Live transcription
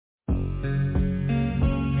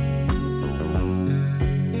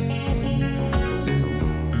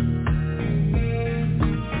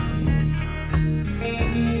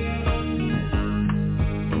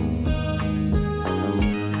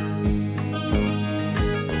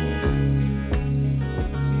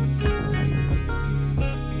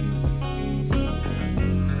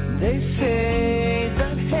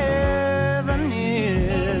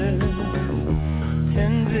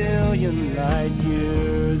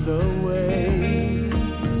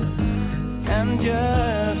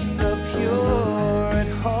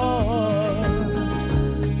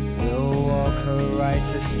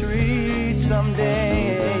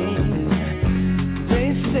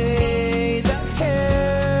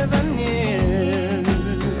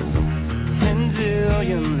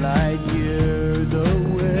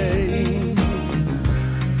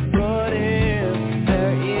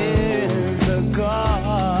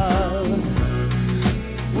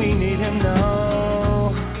to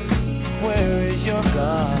know, where is your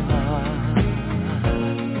God?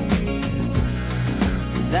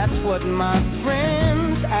 That's what my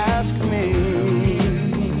friends ask me,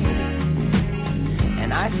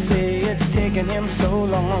 and I say it's taken him so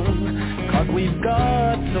long, 'cause we've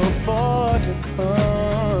got so far to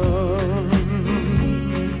come.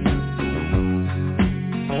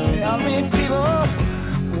 Tell me, people,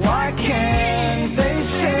 why can't they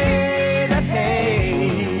say that, hey,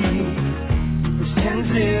 it's 10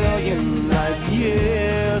 zillion light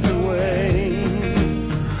years away?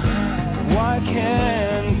 Why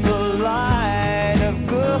can't the light of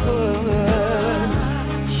good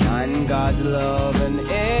shine God's love in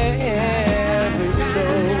every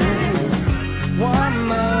soul? Why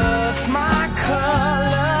must my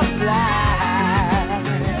color black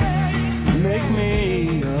make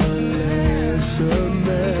me a lesser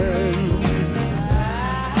man?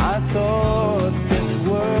 I thought this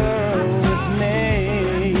world was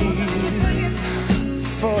made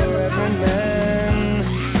for every man.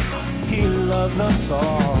 He loves us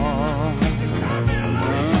all.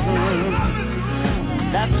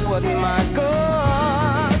 That's what my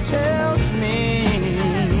God tells me.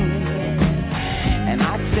 And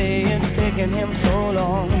I say it's taken him so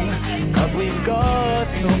long, 'cause we've got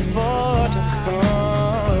so far to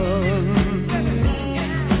come.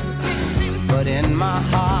 But in my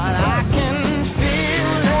heart I can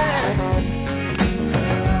feel it.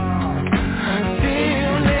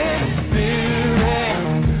 Feel it, spirit.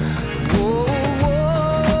 Whoa, whoa,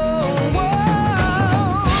 whoa.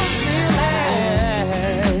 Feel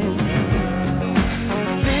it.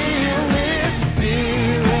 Feel it,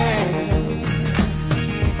 spirit.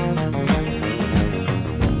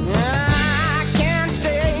 I can't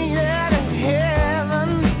say that heaven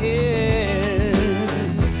is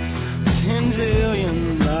 10 billion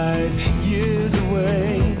light years away.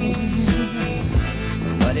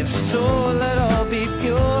 But if so, let all be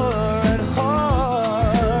pure at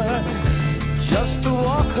heart, just to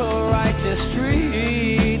walk a righteous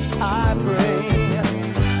street, I pray.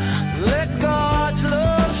 Let God's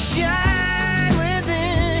love shine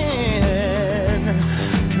within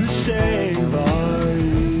to save our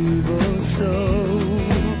evil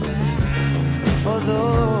souls. For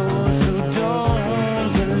those who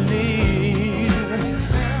don't believe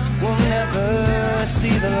will never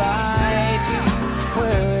see the light.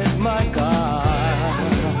 Where is my God?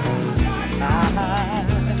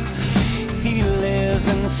 He lives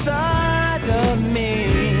inside of me,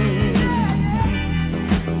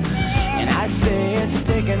 and I say it's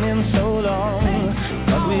taken him so long,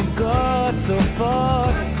 but we've got so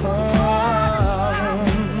far to come.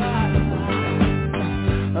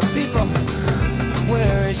 People,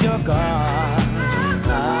 where is your God?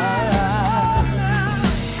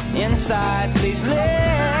 Inside, please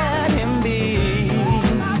let him be.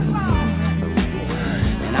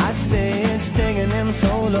 And I say it's taken him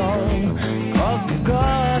so long, 'cause we've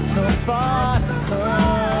got so far to come.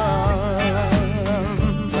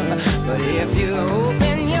 But if you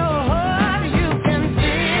open your heart, you can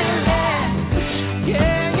feel it.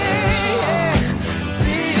 Yeah, yeah, yeah.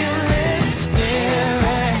 Feel it,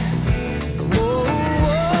 spirit. Whoa,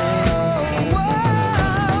 whoa, whoa.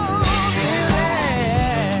 Feel it.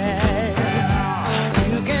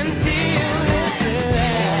 You can feel it.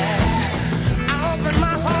 I open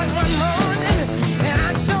my heart one morning, and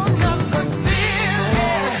I don't know but feel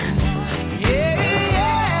it. Yeah,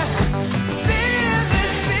 yeah. Feel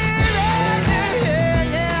it, feel it. Yeah,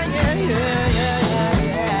 yeah, yeah, yeah,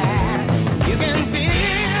 yeah. You can feel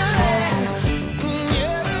it.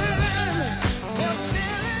 Yeah.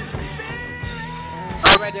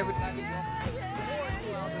 All right, everybody.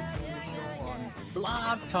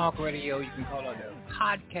 Blog Talk Radio. You can call it a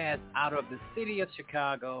podcast out of the city of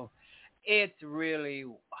Chicago. It's really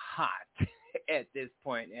hot at this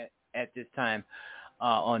point, at this time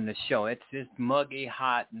on the show. It's just muggy,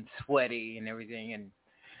 hot, and sweaty and everything. And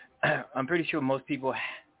I'm pretty sure most people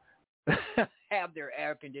have their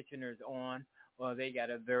air conditioners on, or they got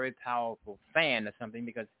a very powerful fan or something,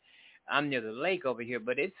 because I'm near the lake over here,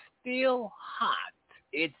 but it's still hot.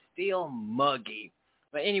 It's still muggy.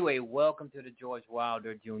 But anyway, welcome to the George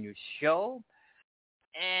Wilder Jr. Show.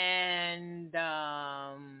 And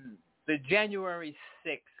the January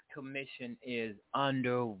 6th commission is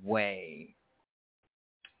underway.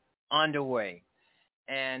 And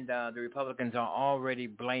the Republicans are already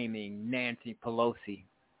blaming Nancy Pelosi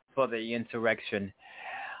for the insurrection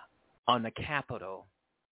on the Capitol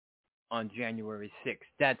on January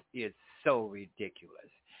 6th. That is so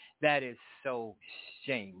ridiculous. That is so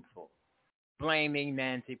shameful. Blaming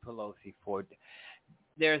Nancy Pelosi for it.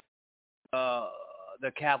 There's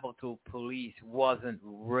the Capitol Police wasn't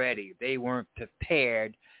ready. They weren't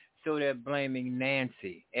prepared, so they're blaming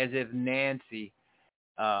Nancy, as if Nancy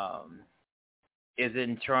is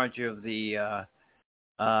in charge of the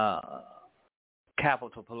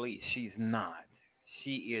Capitol Police. She's not.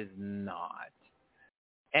 She is not.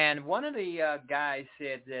 And one of the guys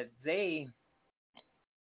said that they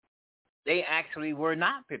actually were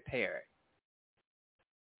not prepared.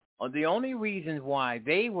 The only reason why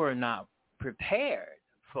they were not prepared,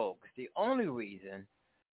 folks, the only reason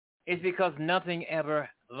is because nothing ever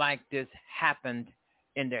like this happened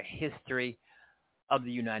in the history of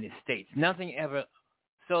the United States. Nothing ever.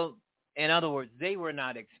 So, in other words, they were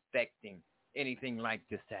not expecting anything like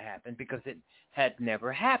this to happen because it had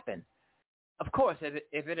never happened. Of course,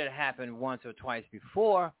 if it had happened once or twice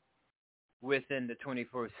before within the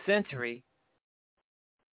 21st century,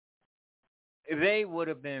 they would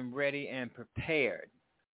have been ready and prepared.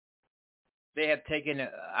 They have taken,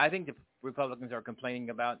 I think the Republicans are complaining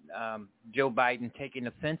about Joe Biden taking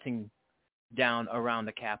the fencing down around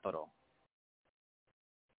the Capitol.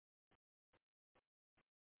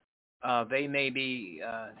 They may be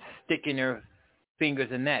sticking their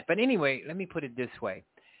fingers in that. But anyway, let me put it this way.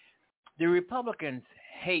 The Republicans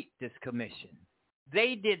hate this commission.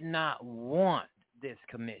 They did not want this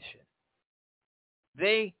commission.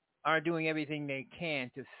 They are doing everything they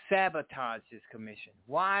can to sabotage this commission.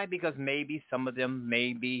 Why? Because maybe some of them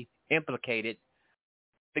may be implicated,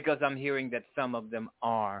 because I'm hearing that some of them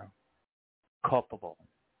are culpable.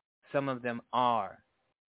 Some of them are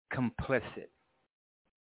complicit.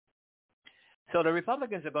 So the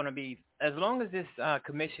Republicans are going to be, as long as this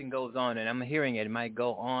commission goes on, and I'm hearing it might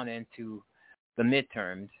go on into the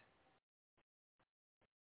midterms,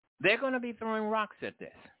 they're going to be throwing rocks at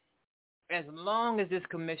this. As long as this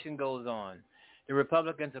commission goes on, the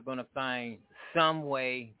Republicans are going to find some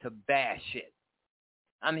way to bash it.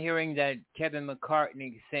 I'm hearing that Kevin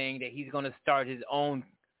McCartney is saying that he's going to start his own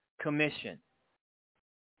commission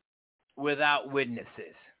without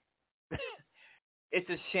witnesses. It's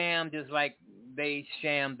a sham, just like they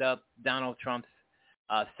shammed up Donald Trump's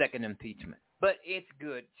second impeachment. But it's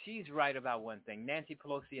good. She's right about one thing. Nancy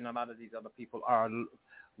Pelosi and a lot of these other people are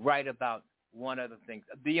right about one other thing.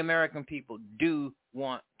 The American people do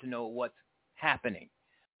want to know what's happening.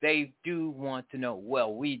 They do want to know,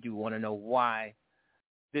 well, we do want to know why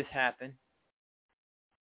this happened.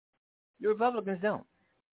 The Republicans don't.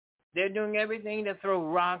 They're doing everything to throw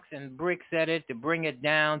rocks and bricks at it, to bring it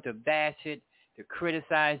down, to bash it, to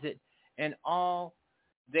criticize it, and all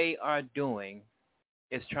they are doing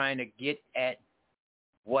is trying to get at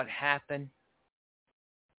what happened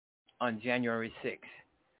on January 6th.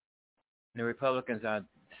 The Republicans are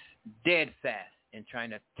dead fast in trying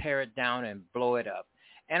to tear it down and blow it up.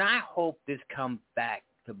 And I hope this comes back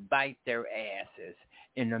to bite their asses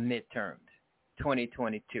in the midterms,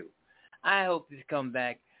 2022. I hope this comes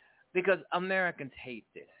back because Americans hate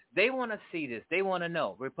this. They want to see this. They want to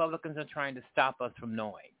know. Republicans are trying to stop us from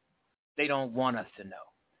knowing. They don't want us to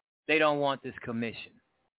know. They don't want this commission.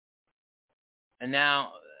 And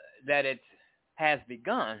now that it has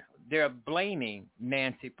begun, they're blaming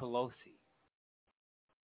Nancy Pelosi.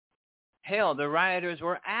 Hell, the rioters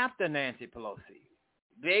were after Nancy Pelosi.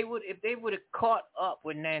 If they would have caught up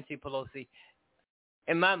with Nancy Pelosi,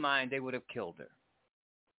 in my mind, they would have killed her.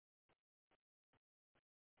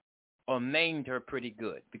 Or maimed her pretty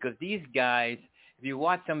good. Because these guys, if you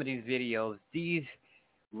watch some of these videos, these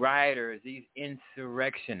rioters, these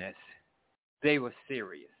insurrectionists, they were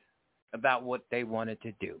serious about what they wanted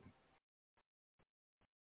to do.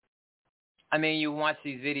 I mean, you watch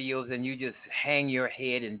these videos and you just hang your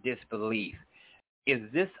head in disbelief. Is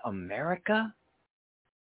this America?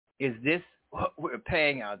 Is this what we're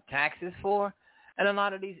paying our taxes for? And a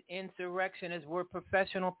lot of these insurrectionists were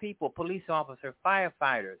professional people, police officers,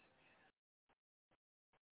 firefighters,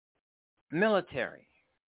 military,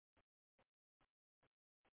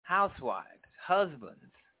 housewives, husbands,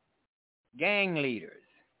 gang leaders,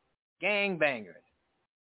 gangbangers,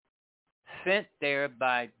 sent there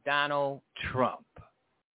by Donald Trump.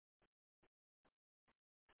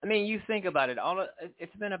 I mean, you think about it.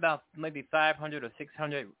 It's been about maybe 500 or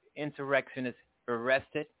 600 insurrectionists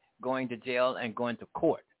arrested, going to jail, and going to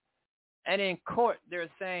court. And in court, they're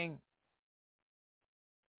saying,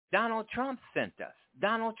 Donald Trump sent us.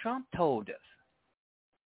 Donald Trump told us.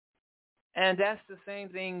 And that's the same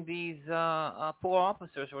thing these four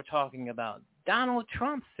officers were talking about. Donald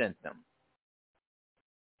Trump sent them.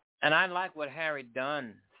 And I like what Harry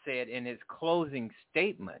Dunn said in his closing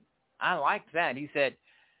statement. I like that. He said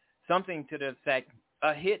something to the effect,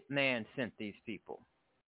 a hitman sent these people.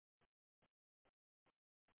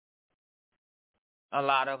 A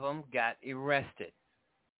lot of them got arrested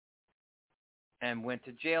and went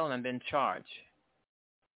to jail and been charged.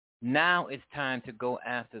 Now it's time to go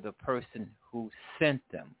after the person who sent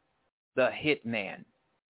them, the hitman.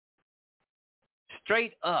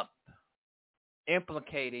 Straight up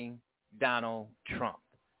implicating Donald Trump.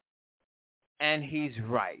 And he's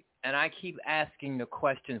right. And I keep asking the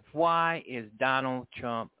question, why is Donald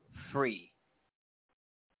Trump free?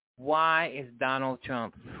 Why is Donald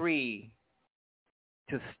Trump free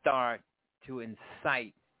to start to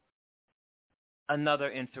incite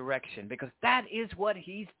another insurrection? Because that is what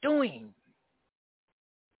he's doing.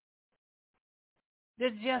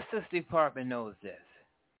 The Justice Department knows this.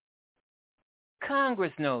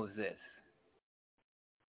 Congress knows this.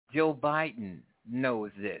 Joe Biden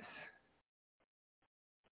knows this.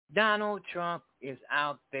 Donald Trump is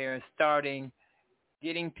out there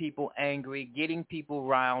getting people angry, getting people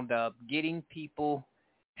riled up, getting people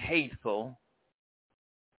hateful.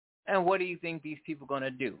 And what do you think these people are going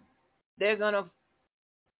to do? They're going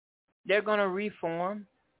to reform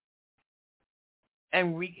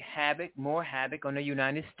and wreak more havoc on the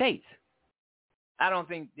United States. I don't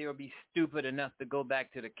think they'll be stupid enough to go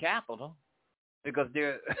back to the Capitol because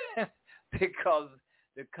because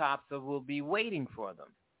the cops will be waiting for them.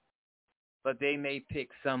 But they may pick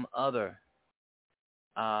some other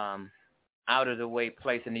out-of-the-way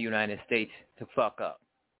place in the United States to fuck up.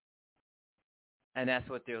 And that's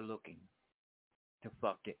what they're looking, to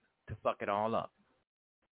fuck it all up.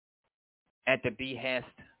 At the behest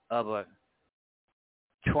of a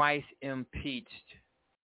twice impeached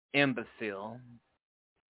imbecile,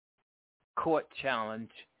 court challenge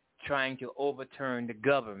trying to overturn the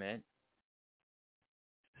government,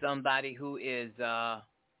 somebody who is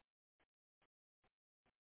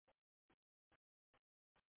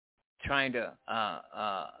trying to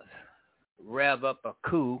rev up a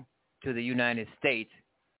coup to the United States,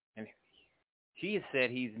 and he has said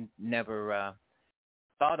he's never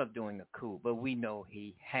thought of doing a coup, but we know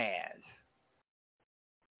he has.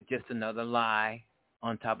 Just another lie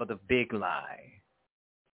on top of the big lie.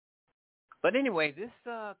 But anyway, this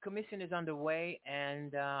commission is underway,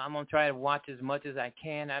 and I'm going to try to watch as much as I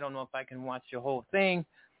can. I don't know if I can watch the whole thing,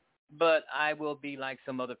 but I will be like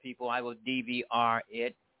some other people. I will DVR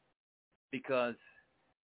it because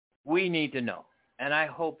we need to know. And I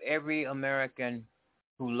hope every American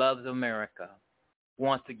who loves America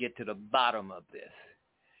wants to get to the bottom of this.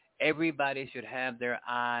 Everybody should have their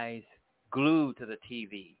eyes glued to the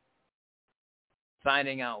TV,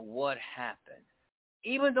 finding out what happened.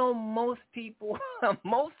 Even though most people,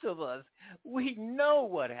 most of us, we know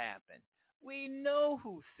what happened. We know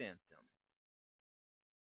who sent them.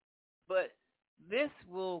 But this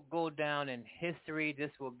will go down in history. This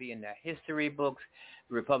will be in the history books.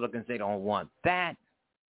 The Republicans, they don't want that.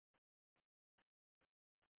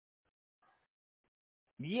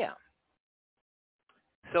 Yeah.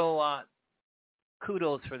 So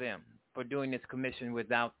kudos for them for doing this commission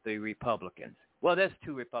without the Republicans. Well, there's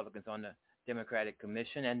two Republicans on the Democratic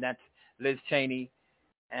Commission, and that's Liz Cheney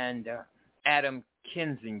and Adam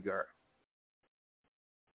Kinzinger.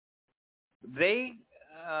 They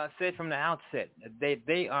said from the outset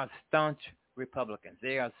they are staunch Republicans.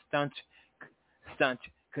 They are staunch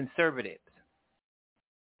conservatives.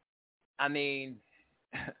 I mean,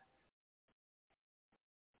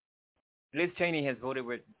 Liz Cheney has voted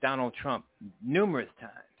with Donald Trump numerous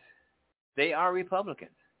times. They are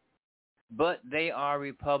Republicans. But they are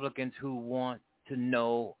Republicans who want to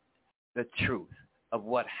know the truth of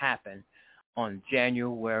what happened on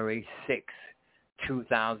January 6th,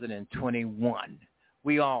 2021.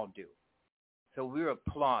 We all do. So we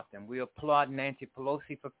applaud them. We applaud Nancy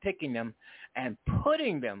Pelosi for picking them and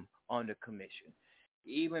putting them on the commission,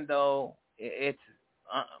 even though it's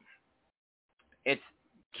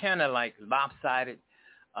kind of like lopsided.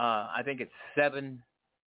 I think it's seven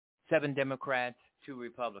Democrats, 2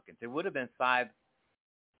 Republicans. It would have been five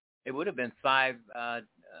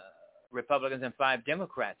Republicans and 5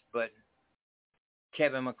 Democrats, but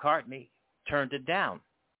Kevin McCarthy turned it down.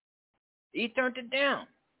 He turned it down.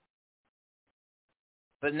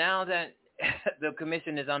 But now that the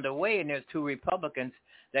commission is underway and there's 2 Republicans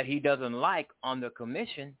that he doesn't like on the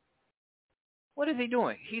commission, what is he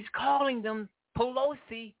doing? He's calling them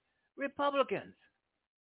Pelosi Republicans.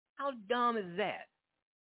 How dumb is that?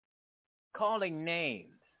 Calling them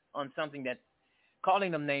names on something that's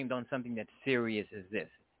serious as this,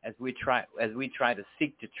 as we try to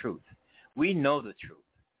seek the truth. We know the truth.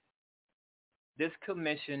 This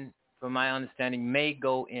commission, from my understanding, may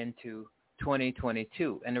go into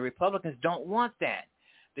 2022, and the Republicans don't want that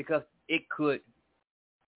because it could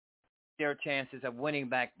their chances of winning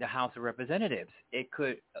back the House of Representatives. It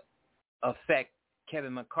could affect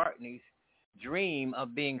Kevin McCarthy's dream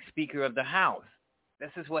of being Speaker of the House.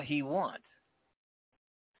 This is what he wants.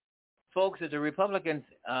 Folks, if the Republicans,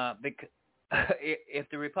 if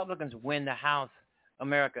the Republicans win the House,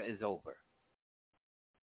 America is over.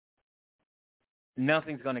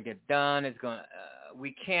 Nothing's going to get done.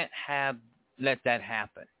 We can't let that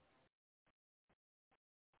happen.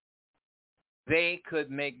 They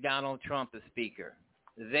could make Donald Trump the Speaker.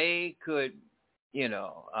 They could,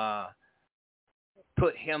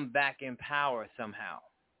 put him back in power somehow.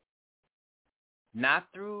 Not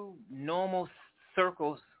through normal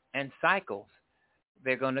circles and cycles.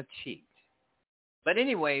 They're going to cheat. But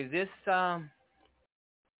anyway, this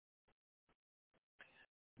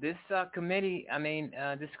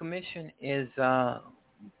commission is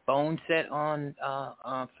bone set on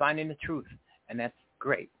finding the truth, and that's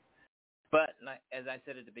great. But as I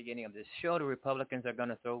said at the beginning of this show, the Republicans are going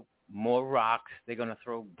to throw more rocks. They're going to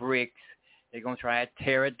throw bricks. They're going to try to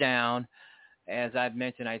tear it down. As I've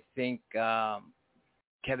mentioned, I think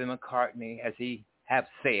Kevin McCarthy, as he have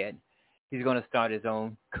said, he's going to start his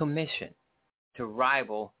own commission to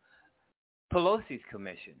rival Pelosi's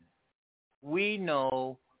commission. We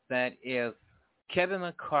know that if Kevin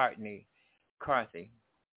McCarthy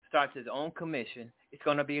starts his own commission, it's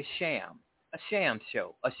going to be a sham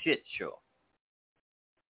show, a shit show.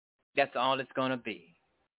 That's all it's going to be.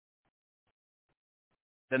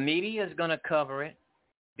 The media is going to cover it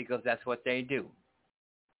because that's what they do.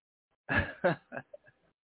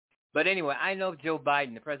 But anyway, I know Joe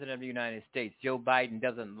Biden, the President of the United States, Joe Biden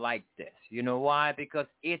doesn't like this. You know why? Because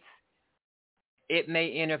it may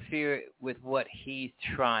interfere with what he's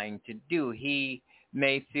trying to do. He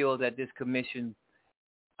may feel that this commission,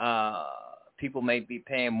 people may be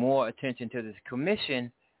paying more attention to this commission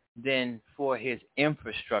than for his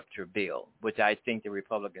infrastructure bill, which I think the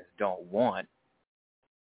Republicans don't want.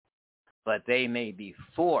 But they may be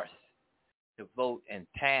forced to vote and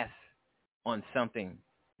pass on something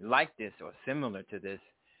like this or similar to this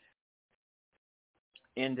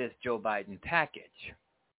in this Joe Biden package.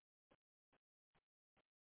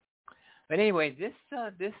 But anyway, this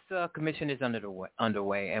commission is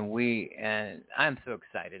underway, and I'm so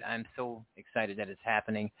excited. I'm so excited that it's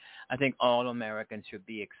happening. I think all Americans should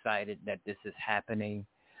be excited that this is happening.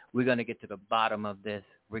 We're going to get to the bottom of this,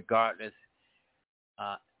 regardless.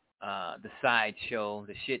 The sideshow,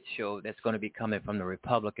 the shit show that's going to be coming from the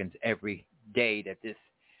Republicans every day that this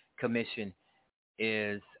commission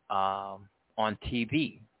is on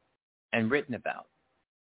TV and written about.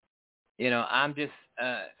 I'm just,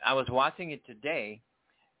 I was watching it today,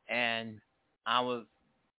 and I was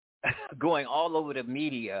going all over the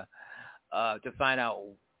media to find out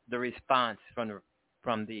the response from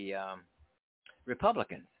the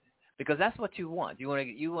Republicans, because that's what you want. You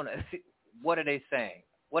want to see, what are they saying?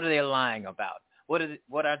 What are they lying about? What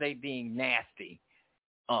are they being nasty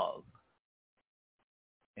of?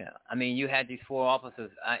 You had these four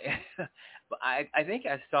officers. I think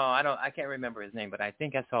I saw, I can't remember his name, but I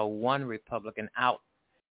think I saw one Republican out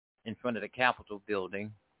in front of the Capitol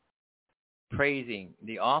building praising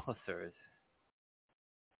the officers.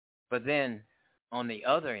 But then on the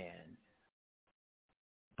other end,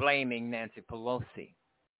 blaming Nancy Pelosi.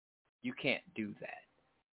 You can't do that.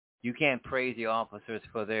 You can't praise the officers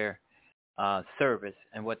for their service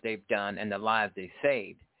and what they've done and the lives they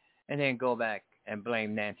saved, and then go back and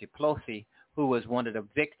blame Nancy Pelosi, who was one of the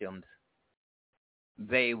victims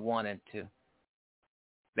they wanted to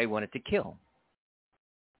kill.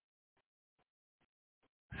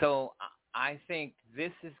 So I think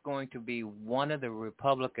this is going to be one of the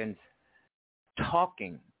Republicans'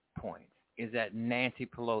 talking points, is that Nancy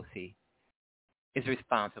Pelosi is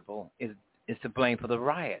responsible, is to blame for the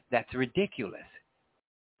riot. That's ridiculous.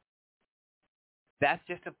 That's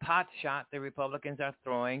just a pot shot the Republicans are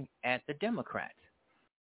throwing at the Democrats.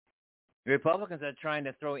 The Republicans are trying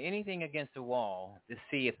to throw anything against the wall to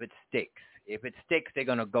see if it sticks. If it sticks, they're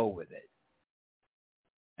going to go with it.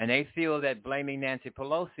 And they feel that blaming Nancy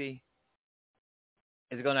Pelosi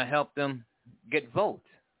is going to help them get votes.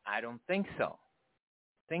 I don't think so.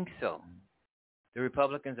 The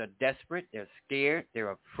Republicans are desperate. They're scared.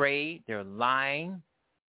 They're afraid. They're lying.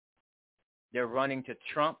 They're running to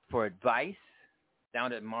Trump for advice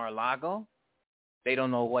down at Mar-a-Lago. They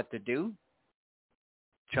don't know what to do.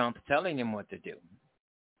 Trump's telling them what to do.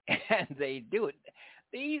 And they do it.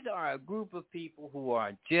 These are a group of people who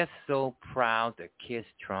are just so proud to kiss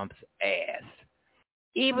Trump's ass,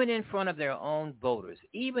 even in front of their own voters,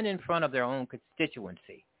 even in front of their own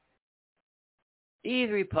constituency. These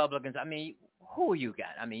Republicans, who you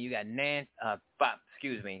got? You got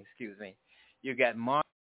excuse me. You got Mark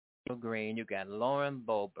Green, you got Lauren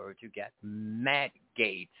Boebert, you got Matt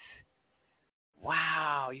Gaetz.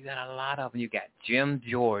 Wow, you got a lot of them. You got Jim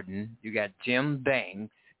Jordan, you got Jim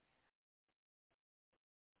Banks.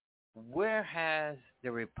 Where has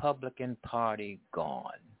the Republican Party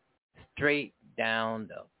gone? Straight down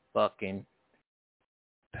the fucking,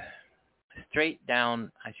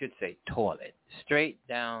 toilet. Straight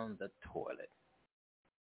down the toilet.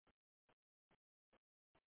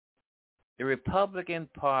 The Republican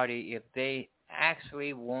Party, if they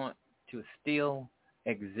actually want to still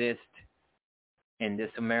exist in this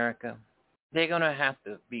America, they're going to have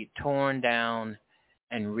to be torn down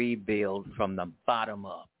and rebuild from the bottom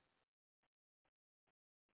up.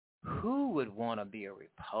 Who would want to be a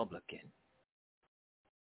Republican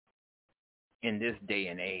in this day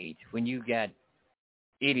and age when you got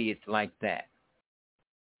idiots like that?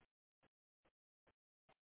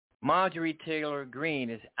 Marjorie Taylor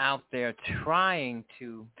Greene is out there trying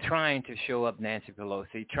to show up Nancy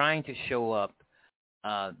Pelosi, trying to show up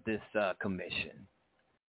this commission.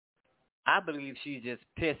 I believe she's just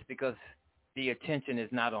pissed because the attention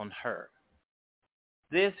is not on her.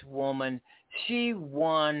 This woman, she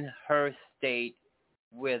won her state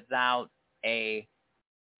without a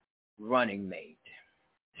running mate.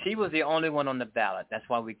 She was the only one on the ballot. That's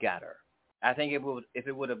why we got her. I think if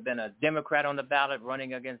it would have been a Democrat on the ballot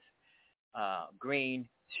running against Green,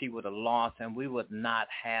 she would have lost, and we would not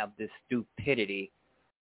have this stupidity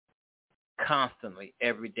constantly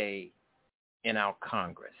every day in our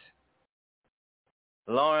Congress.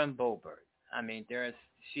 Lauren Boebert, I mean,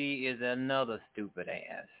 she is another stupid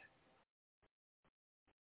ass.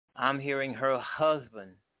 I'm hearing her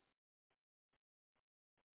husband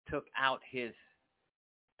took out his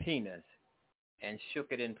penis and shook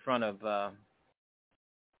it in front of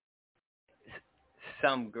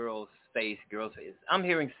some girl's face. I'm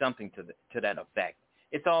hearing something to that effect.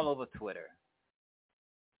 It's all over Twitter.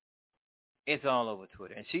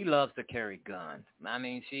 And she loves to carry guns. I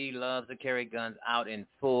mean, she loves to carry guns out in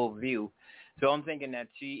full view. So I'm thinking that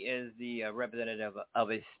she is the representative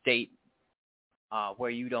of a state where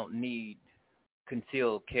you don't need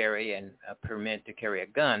concealed carry and a permit to carry a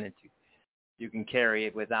gun. You can carry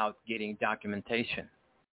it without getting documentation.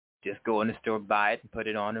 Just go in the store, buy it, and put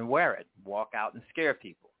it on and wear it. Walk out and scare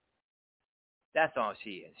people. That's all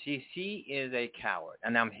she is. She is a coward.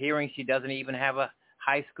 And I'm hearing she doesn't even have a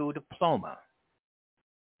high school diploma.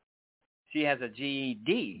 She has a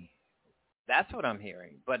GED. That's what I'm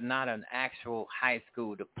hearing, but not an actual high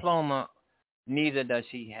school diploma. Neither does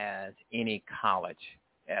she have any college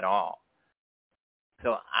at all.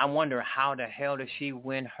 So I wonder how the hell does she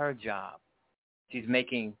win her job? She's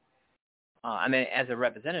making, as a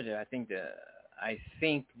representative, I think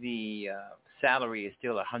the salary is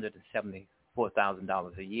still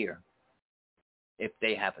 $174,000 a year. If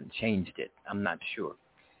they haven't changed it, I'm not sure.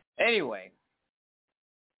 Anyway,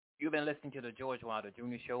 you've been listening to the George Wilder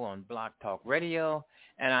Jr. Show on Blog Talk Radio,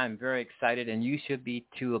 and I'm very excited, and you should be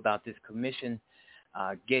too, about this commission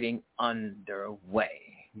getting underway.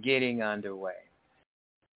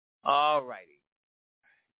 All righty.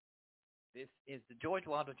 This is the George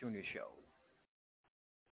Wilder Jr. Show.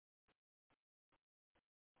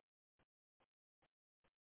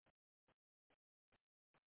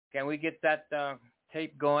 Can we get that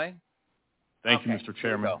tape going? Thank you, Mr.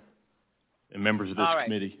 Chairman, and members of this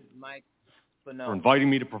committee, Mike, for inviting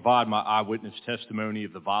me to provide my eyewitness testimony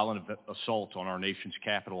of the violent assault on our nation's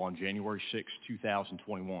capital on January 6,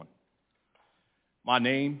 2021. My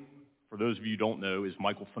name, for those of you who don't know, is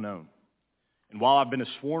Michael Fanone. And while I've been a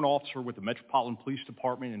sworn officer with the Metropolitan Police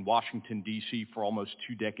Department in Washington, D.C. for almost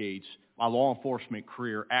 2 decades, my law enforcement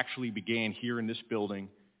career actually began here in this building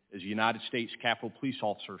as a United States Capitol Police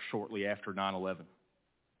officer shortly after 9/11.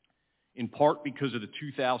 In part because of the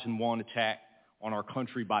 2001 attack on our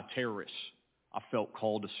country by terrorists, I felt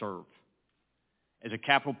called to serve. As a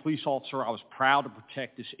Capitol Police officer, I was proud to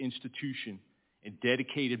protect this institution and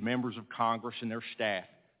dedicated members of Congress and their staff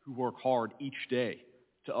who work hard each day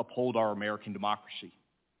to uphold our American democracy.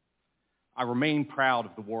 I remain proud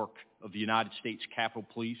of the work of the United States Capitol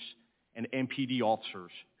Police and MPD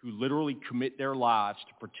officers who literally commit their lives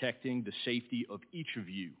to protecting the safety of each of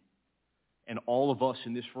you and all of us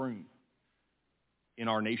in this room in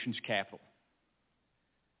our nation's capital.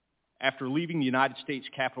 After leaving the United States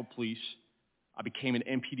Capitol Police, I became an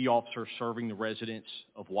MPD officer serving the residents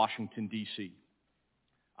of Washington, D.C.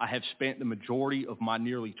 I have spent the majority of my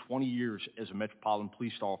nearly 20 years as a Metropolitan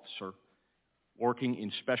Police officer working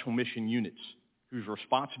in special mission units whose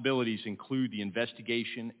responsibilities include the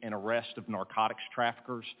investigation and arrest of narcotics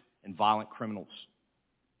traffickers and violent criminals.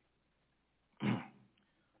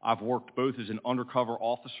 I've worked both as an undercover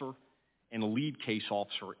officer and a lead case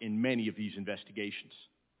officer in many of these investigations.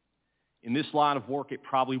 In this line of work, it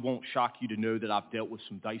probably won't shock you to know that I've dealt with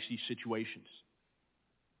some dicey situations.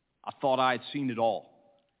 I thought I had seen it all,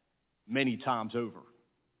 many times over.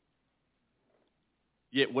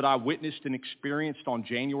 Yet what I witnessed and experienced on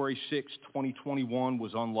January 6, 2021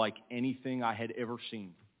 was unlike anything I had ever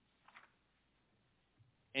seen,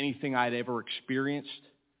 anything I had ever experienced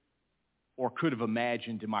or could have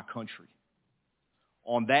imagined in my country.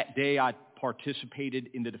 On that day, I participated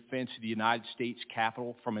in the defense of the United States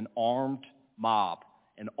Capitol from an armed mob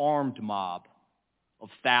of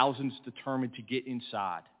thousands determined to get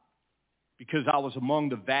inside, because I was among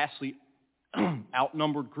the vastly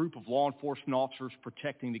outnumbered group of law enforcement officers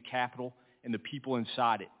protecting the Capitol and the people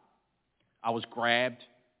inside it. I was grabbed,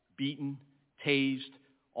 beaten, tased,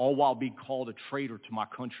 all while being called a traitor to my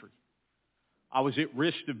country. I was at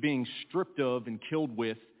risk of being stripped of and killed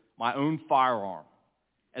with my own firearm,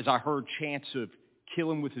 as I heard chants of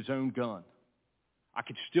 "kill him with his own gun." I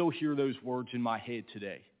could still hear those words in my head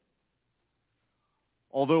today.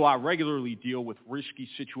 Although I regularly deal with risky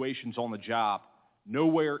situations on the job,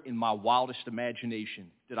 nowhere in my wildest imagination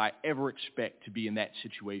did I ever expect to be in that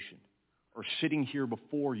situation or sitting here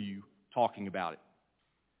before you talking about it.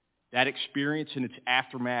 That experience and its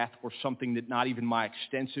aftermath were something that not even my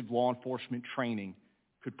extensive law enforcement training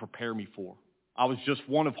could prepare me for. I was just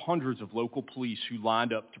one of hundreds of local police who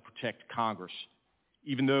lined up to protect Congress,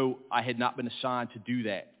 even though I had not been assigned to do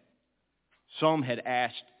that. Some had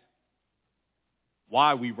asked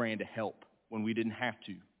why we ran to help when we didn't have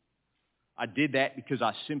to. I did that because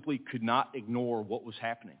I simply could not ignore what was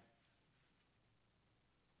happening.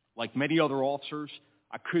 Like many other officers,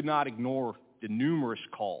 I could not ignore the numerous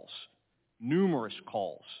calls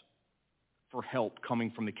for help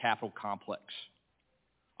coming from the Capitol complex.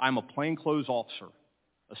 I'm a plainclothes officer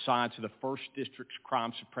assigned to the 1st District's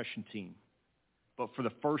crime suppression team. But for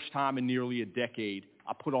the first time in nearly a decade,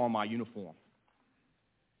 I put on my uniform.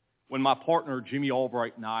 When my partner, Jimmy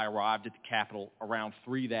Albright, and I arrived at the Capitol around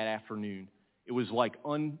 3 that afternoon, it was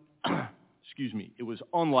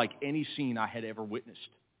unlike any scene I had ever witnessed.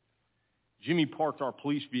 Jimmy parked our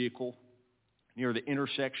police vehicle near the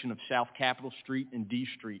intersection of South Capitol Street and D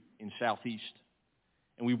Street in Southeast,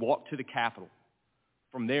 and we walked to the Capitol,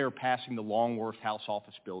 from there passing the Longworth House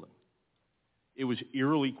Office building. It was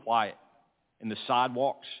eerily quiet, and the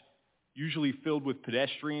sidewalks, usually filled with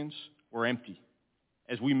pedestrians, were empty.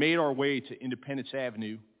 As we made our way to Independence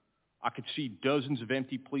Avenue, I could see dozens of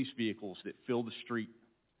empty police vehicles that filled the street,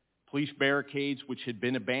 police barricades which had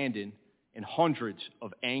been abandoned, and hundreds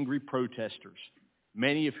of angry protesters,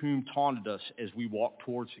 many of whom taunted us as we walked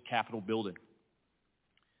towards the Capitol building.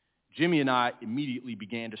 Jimmy and I immediately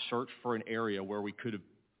began to search for an area where we could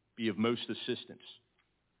be of most assistance.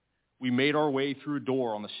 We made our way through a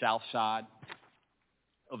door on the south side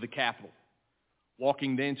of the Capitol,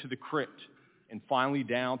 walking then to the crypt and finally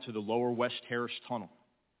down to the lower West Terrace tunnel.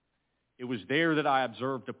 It was there that I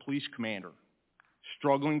observed a police commander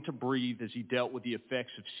struggling to breathe as he dealt with the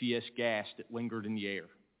effects of CS gas that lingered in the air.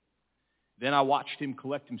 Then I watched him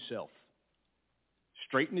collect himself,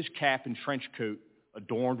 straighten his cap and trench coat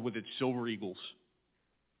adorned with its silver eagles,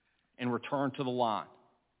 and return to the line.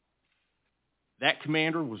 That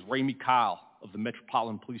commander was Ramey Kyle of the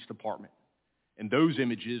Metropolitan Police Department, and those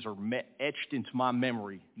images are etched into my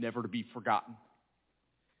memory, never to be forgotten.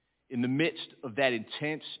 In the midst of that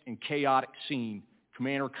intense and chaotic scene,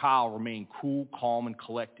 Commander Kyle remained cool, calm, and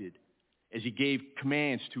collected as he gave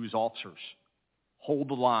commands to his officers. "Hold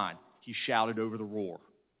the line," he shouted over the roar.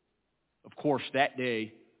 Of course, that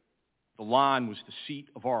day, the line was the seat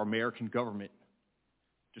of our American government.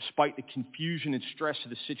 Despite the confusion and stress of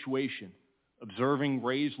the situation, observing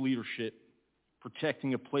Ray's leadership,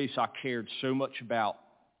 protecting a place I cared so much about,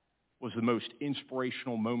 was the most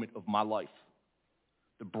inspirational moment of my life.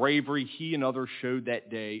 The bravery he and others showed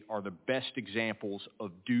that day are the best examples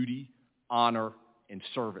of duty, honor, and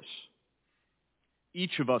service.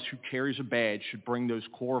 Each of us who carries a badge should bring those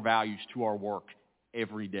core values to our work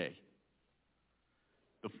every day.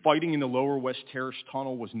 The fighting in the lower West Terrace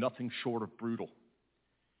tunnel was nothing short of brutal.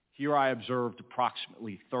 Here I observed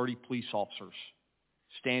approximately 30 police officers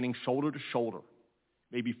standing shoulder to shoulder,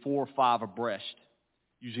 maybe 4 or 5 abreast,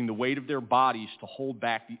 using the weight of their bodies to hold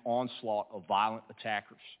back the onslaught of violent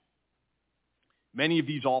attackers. Many of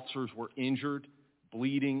these officers were injured,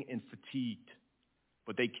 bleeding, and fatigued,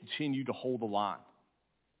 but they continued to hold the line.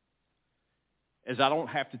 As I don't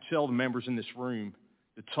have to tell the members in this room,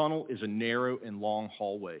 the tunnel is a narrow and long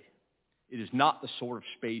hallway. It is not the sort of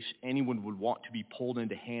space anyone would want to be pulled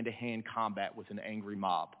into hand-to-hand combat with an angry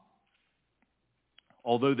mob.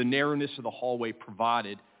 although the narrowness of the hallway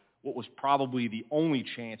provided what was probably the only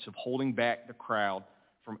chance of holding back the crowd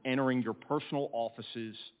from entering your personal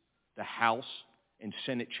offices, the House and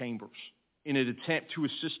Senate chambers. In an attempt to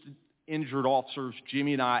assist injured officers,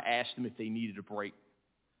 Jimmy and I asked them if they needed a break.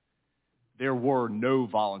 There were no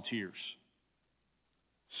volunteers.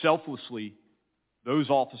 Selflessly, those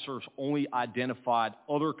officers only identified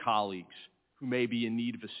other colleagues who may be in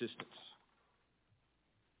need of assistance.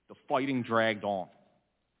 The fighting dragged on.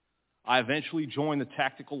 I eventually joined the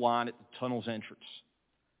tactical line at the tunnel's entrance.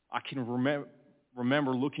 I can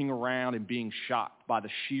remember looking around and being shocked by the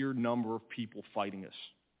sheer number of people fighting us.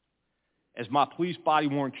 As my police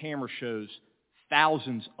body-worn camera shows,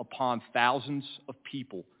 thousands upon thousands of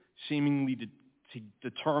people seemingly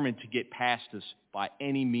determined to get past us by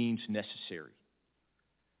any means necessary.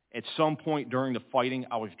 At some point during the fighting,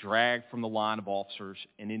 I was dragged from the line of officers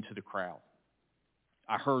and into the crowd.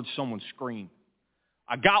 I heard someone scream,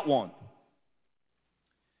 "I got one!"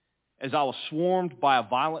 As I was swarmed by a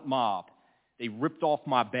violent mob, they ripped off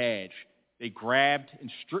my badge. They grabbed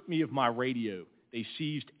and stripped me of my radio. They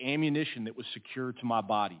seized ammunition that was secured to my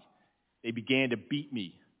body. They began to beat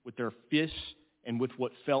me with their fists and with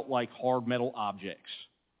what felt like hard metal objects.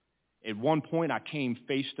 At one point, I came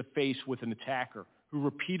face to face with an attacker who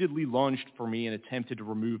repeatedly lunged for me and attempted to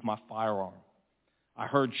remove my firearm. I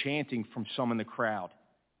heard chanting from some in the crowd,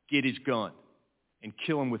 "Get his gun," and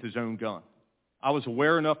kill him with his own gun. I was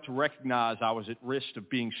aware enough to recognize I was at risk of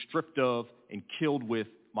being stripped of and killed with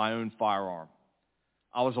my own firearm.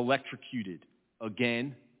 I was electrocuted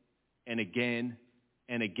again and again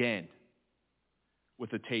and again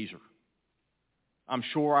with a taser. I'm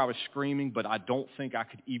sure I was screaming, but I don't think I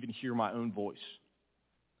could even hear my own voice.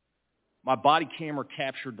 My body camera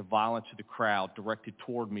captured the violence of the crowd directed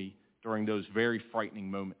toward me during those very frightening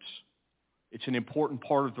moments. It's an important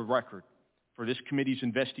part of the record for this committee's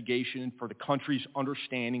investigation and for the country's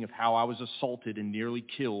understanding of how I was assaulted and nearly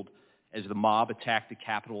killed as the mob attacked the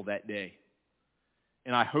Capitol that day.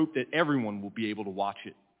 And I hope that everyone will be able to watch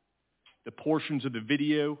it. The portions of the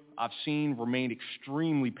video I've seen remain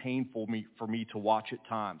extremely painful for me to watch at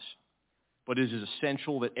times. But it is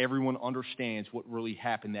essential that everyone understands what really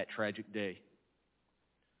happened that tragic day.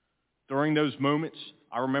 During those moments,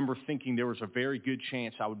 I remember thinking there was a very good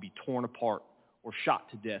chance I would be torn apart or shot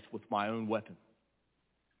to death with my own weapon.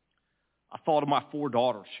 I thought of my 4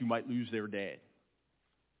 daughters who might lose their dad.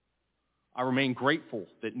 I remain grateful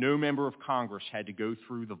that no member of Congress had to go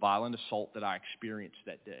through the violent assault that I experienced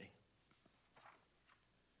that day.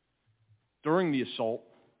 During the assault,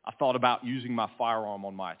 I thought about using my firearm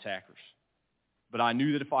on my attackers, but I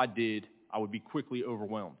knew that if I did, I would be quickly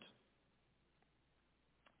overwhelmed.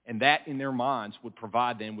 And that, in their minds, would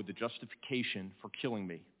provide them with the justification for killing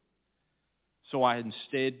me. So I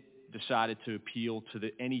instead decided to appeal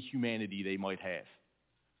to any humanity they might have.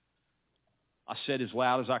 I said as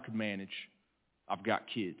loud as I could manage, "I've got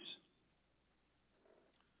kids."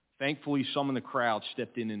 Thankfully, some in the crowd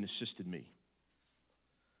stepped in and assisted me.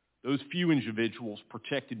 Those few individuals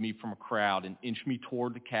protected me from a crowd and inched me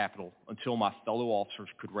toward the Capitol until my fellow officers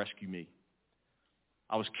could rescue me.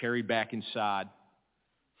 I was carried back inside.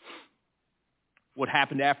 What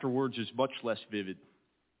happened afterwards is much less vivid.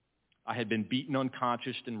 I had been beaten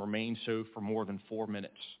unconscious and remained so for more than 4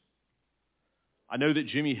 minutes. I know that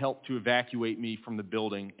Jimmy helped to evacuate me from the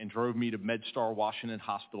building and drove me to MedStar Washington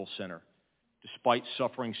Hospital Center, despite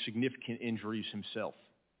suffering significant injuries himself.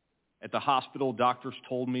 At the hospital, doctors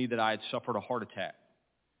told me that I had suffered a heart attack,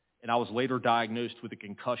 and I was later diagnosed with a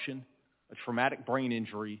concussion, a traumatic brain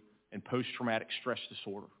injury, and post-traumatic stress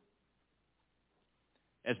disorder.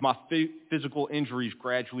 As my physical injuries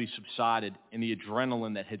gradually subsided and the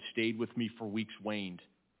adrenaline that had stayed with me for weeks waned,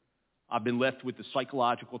 I've been left with the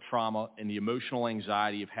psychological trauma and the emotional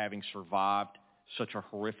anxiety of having survived such a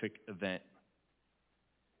horrific event.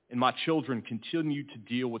 And my children continue to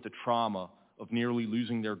deal with the trauma of nearly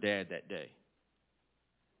losing their dad that day.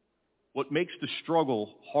 What makes the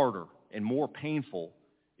struggle harder and more painful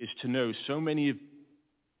is to know so many of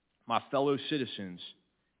my fellow citizens,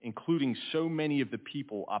 including so many of the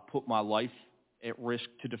people I put my life at risk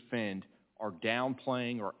to defend, are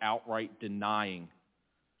downplaying or outright denying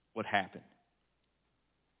what happened.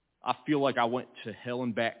 I feel like I went to hell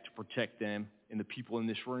and back to protect them and the people in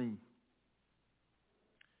this room.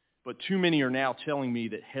 But too many are now telling me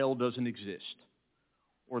that hell doesn't exist,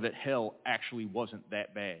 or that hell actually wasn't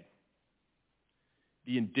that bad.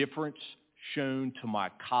 The indifference shown to my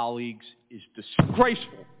colleagues is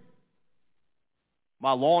disgraceful.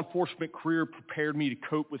 My law enforcement career prepared me to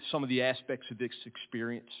cope with some of the aspects of this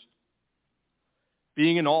experience.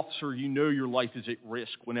 Being an officer, you know your life is at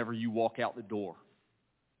risk whenever you walk out the door.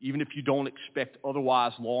 even if you don't expect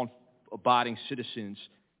otherwise law-abiding citizens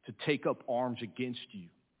to take up arms against you.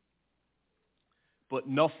 But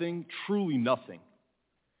nothing, truly nothing,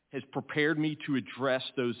 has prepared me to address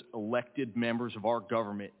those elected members of our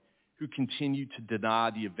government who continue to deny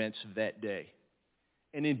the events of that day,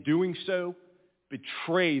 and in doing so,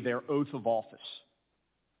 betray their oath of office.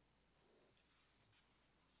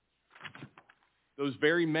 Those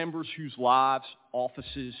very members whose lives,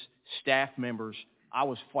 offices, staff members I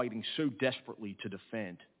was fighting so desperately to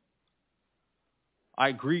defend. I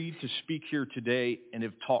agreed to speak here today and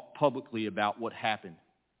have talked publicly about what happened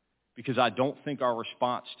because I don't think our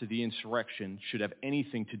response to the insurrection should have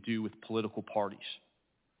anything to do with political parties.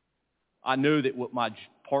 I know that what my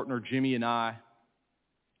partner Jimmy and I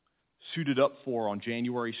suited up for on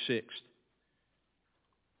January 6th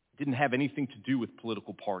didn't have anything to do with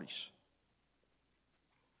political parties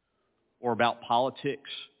or about politics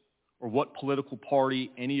or what political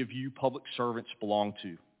party any of you public servants belong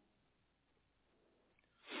to.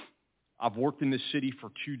 I've worked in this city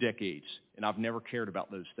for 2 decades, and I've never cared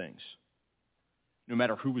about those things, no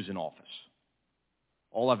matter who was in office.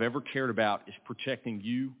 All I've ever cared about is protecting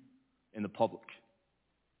you and the public,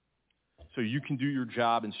 so you can do your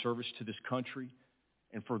job in service to this country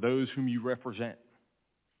and for those whom you represent.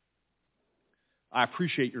 I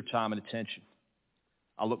appreciate your time and attention.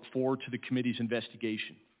 I look forward to the committee's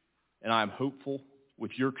investigation, and I am hopeful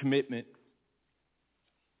with your commitment,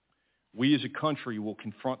 we as a country will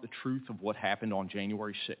confront the truth of what happened on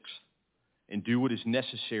January 6th and do what is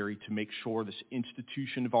necessary to make sure this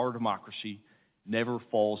institution of our democracy never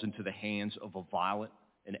falls into the hands of a violent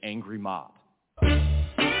and angry mob.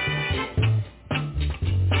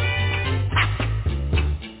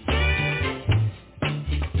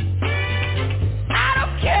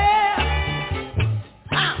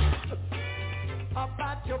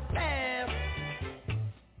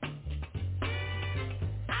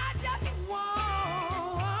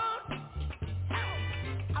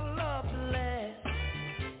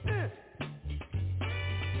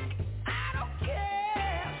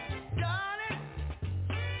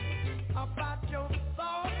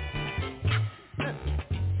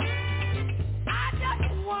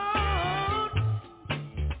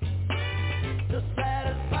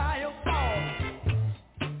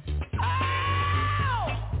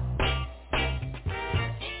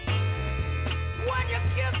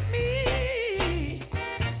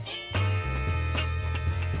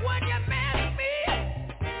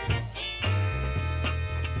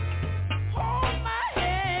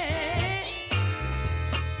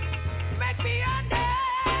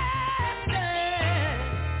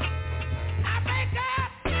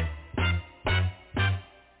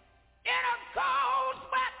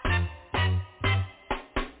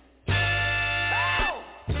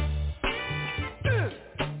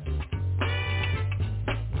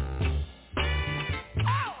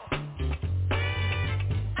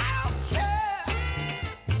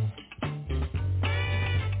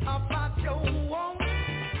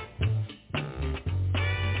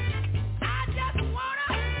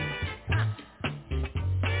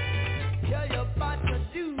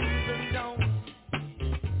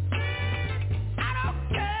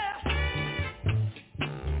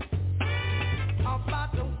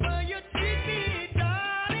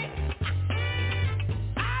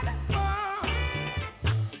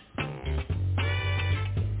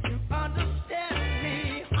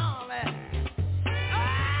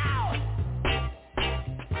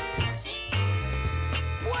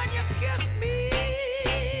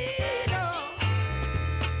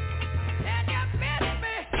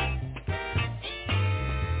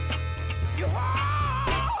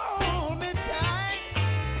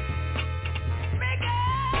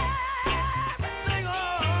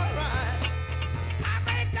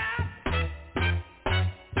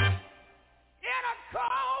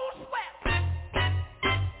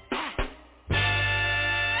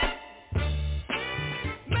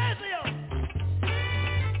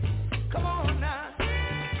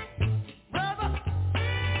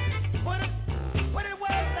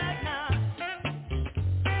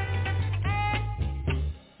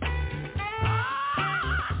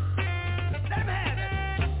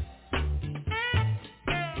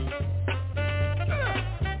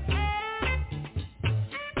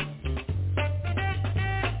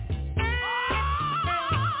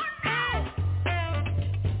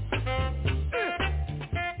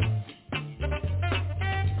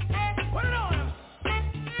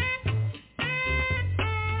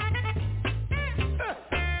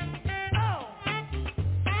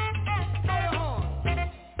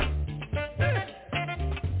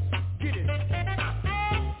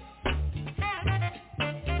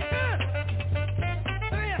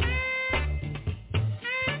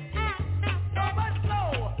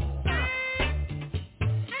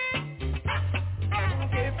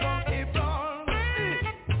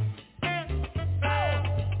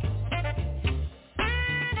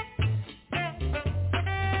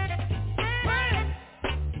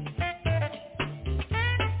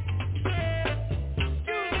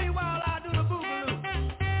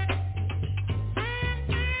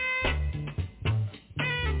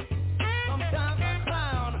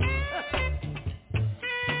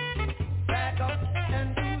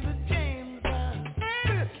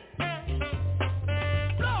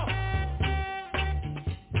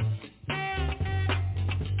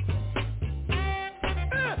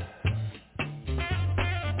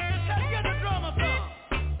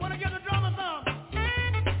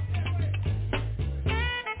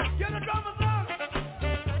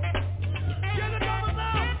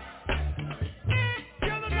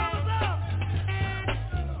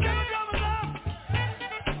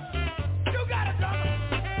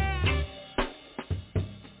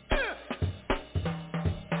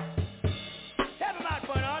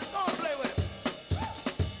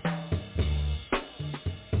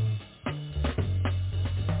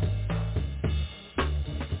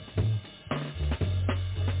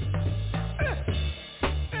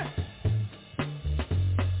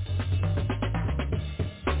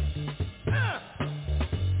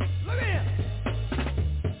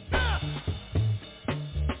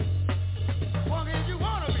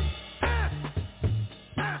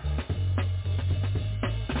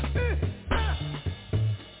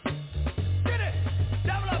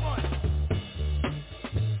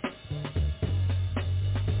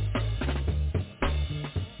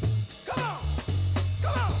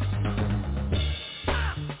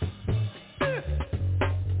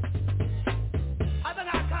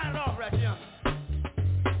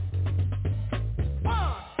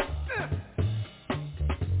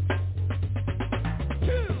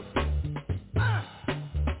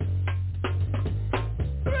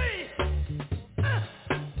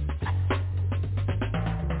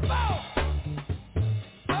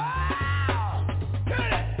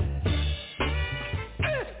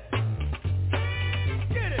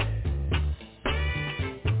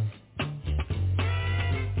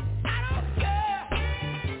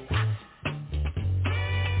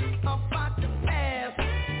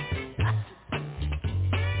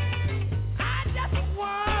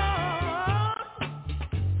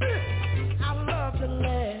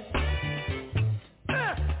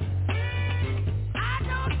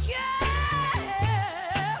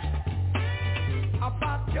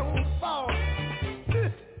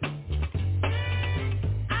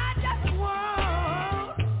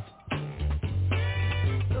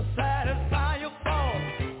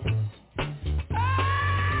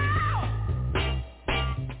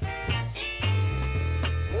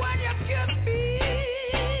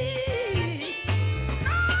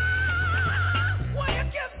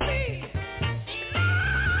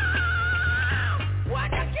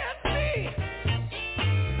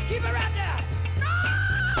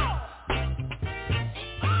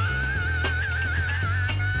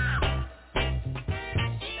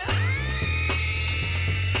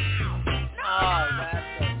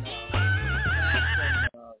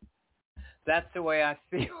 the way I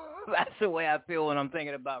feel. That's the way I feel when I'm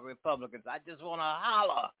thinking about Republicans. I just want to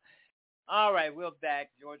holler. All right, we're back.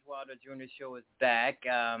 George Wilder Jr. Show is back.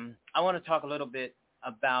 I want to talk a little bit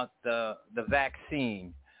about the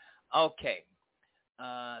vaccine. Okay.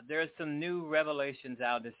 There's some new revelations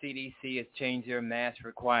out. The CDC has changed their mask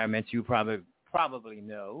requirements. You probably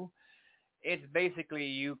know. It's basically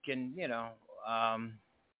you can,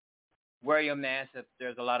 wear your mask if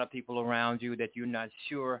there's a lot of people around you that you're not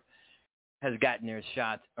sure has gotten their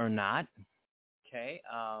shots or not. Okay.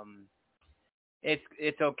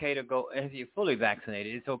 It's okay to go if you're fully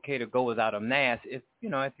vaccinated. It's okay to go without a mask if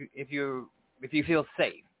you feel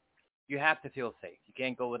safe. You have to feel safe. You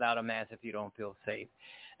can't go without a mask if you don't feel safe.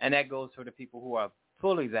 And that goes for the people who are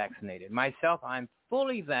fully vaccinated. Myself, I'm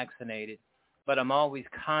fully vaccinated, but I'm always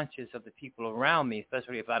conscious of the people around me,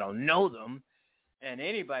 especially if I don't know them. And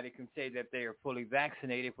anybody can say that they are fully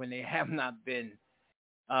vaccinated when they have not been,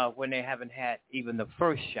 when they haven't had even the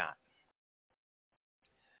first shot.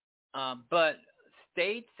 But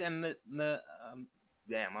states and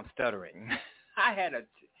damn, I'm stuttering.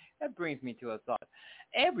 That brings me to a thought.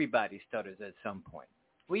 Everybody stutters at some point.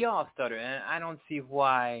 We all stutter, and I don't see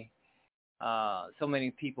why so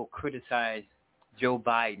many people criticize Joe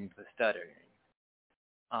Biden for stuttering.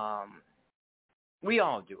 We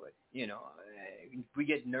all do it. We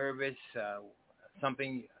get nervous.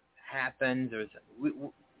 Something happens, or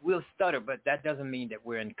we'll stutter, but that doesn't mean that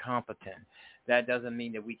we're incompetent. That doesn't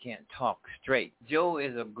mean that we can't talk straight. Joe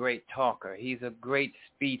is a great talker. He's a great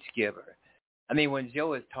speech giver. I mean, when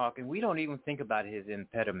Joe is talking, we don't even think about his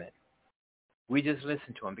impediment. We just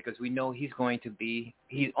listen to him because we know he's on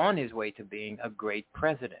his way to being a great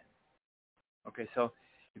president. Okay, so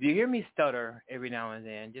if you hear me stutter every now and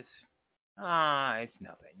then, just, it's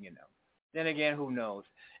nothing, Then again, who knows?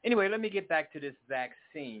 Anyway, let me get back to this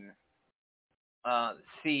vaccine.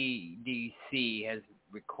 CDC has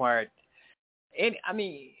required, if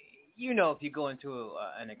you go into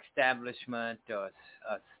an establishment or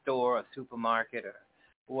a store, a supermarket, or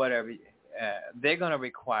whatever, they're going to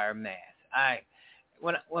require masks.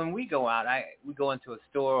 When we go out, we go into a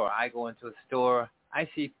store, or I go into a store, I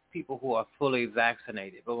see people who are fully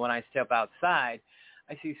vaccinated. But when I step outside,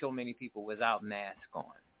 I see so many people without masks on.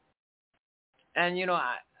 And,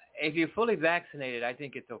 if you're fully vaccinated, I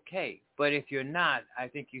think it's okay. But if you're not, I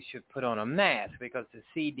think you should put on a mask because the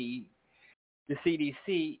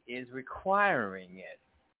CDC is requiring it.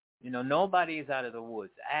 Nobody is out of the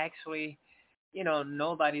woods. Actually,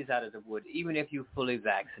 nobody's out of the woods. Even if you're fully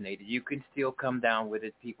vaccinated, you can still come down with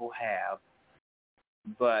it. People have.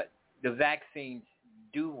 But the vaccines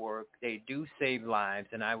do work. They do save lives.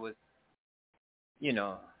 And I would,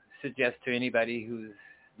 suggest to anybody who's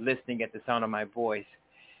listening at the sound of my voice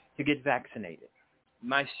to get vaccinated.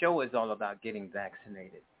 My show is all about getting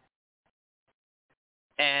vaccinated.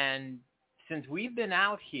 And since we've been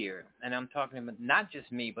out here, and I'm talking about not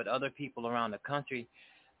just me, but other people around the country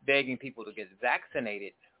begging people to get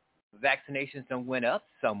vaccinated, vaccinations done went up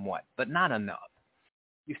somewhat, but not enough.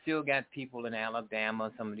 You still got people in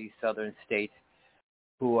Alabama, some of these southern states,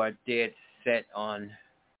 who are dead set on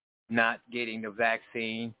not getting the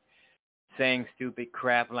vaccine, saying stupid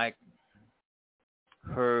crap like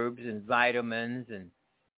herbs and vitamins and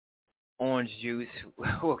orange juice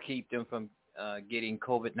will keep them from getting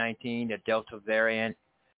COVID-19, the Delta variant,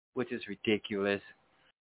 which is ridiculous.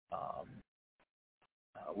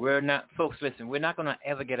 Folks, listen, we're not going to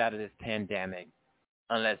ever get out of this pandemic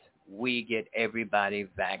unless we get everybody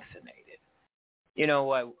vaccinated. You know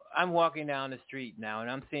what? I'm walking down the street now, and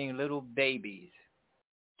I'm seeing little babies,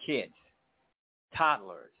 kids,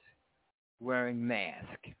 toddlers, wearing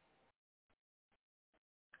masks.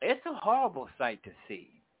 It's a horrible sight to see,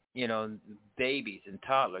 babies and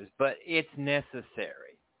toddlers, but it's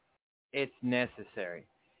necessary. It's necessary.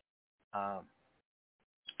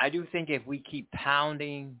 I do think if we keep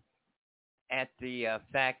pounding at the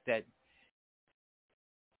fact that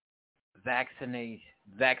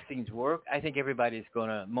vaccines work, I think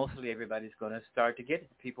mostly everybody's going to start to get it.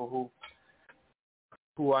 People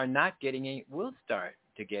who are not getting it will start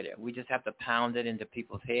to get it. We just have to pound it into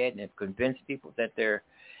people's head and convince people that they're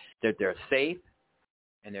safe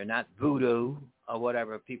and they're not voodoo or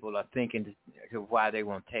whatever people are thinking to why they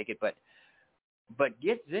won't take it. But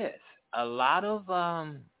get this, a lot of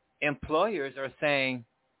employers are saying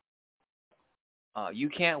you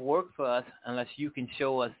can't work for us unless you can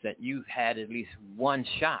show us that you've had at least one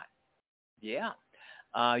shot. Yeah.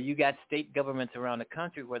 You got state governments around the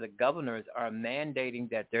country where the governors are mandating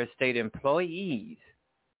that their state employees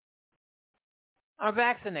are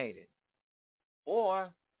vaccinated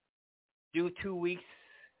or do 2 weeks,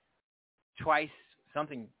 twice,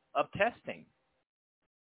 something of testing.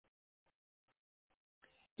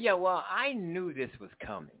 Yeah, well, I knew this was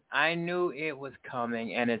coming. I knew it was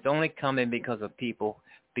coming, and it's only coming because people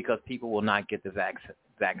will not get the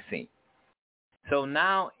vaccine. So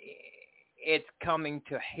now it's coming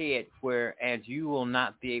to head whereas you will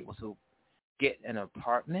not be able to get an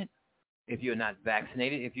apartment if you're not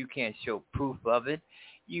vaccinated. If you can't show proof of it,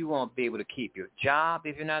 you won't be able to keep your job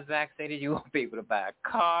if you're not vaccinated. You won't be able to buy a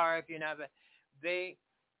car if you're not vaccinated.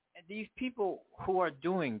 These people who are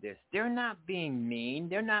doing this, they're not being mean.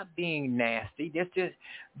 They're not being nasty.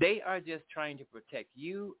 They are just trying to protect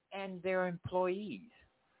you and their employees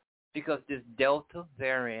because this Delta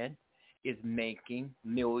variant is making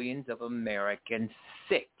millions of Americans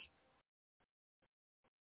sick.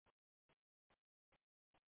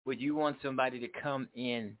 Would you want somebody to come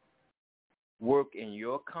in, work in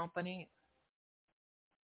your company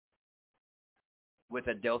with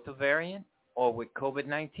a Delta variant or with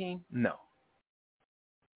COVID-19? No.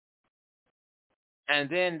 And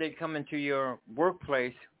then they come into your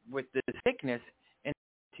workplace with the sickness and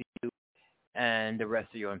to you and the rest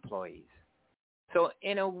of your employees. So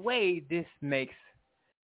in a way, this makes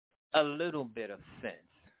a little bit of sense.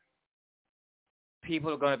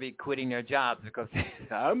 People are going to be quitting their jobs because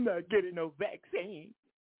I'm not getting no vaccine.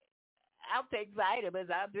 I'll take vitamins,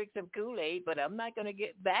 I'll drink some Kool-Aid, but I'm not going to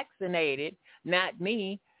get vaccinated. Not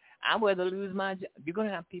me. I'd rather lose my job. You're going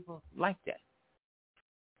to have people like that.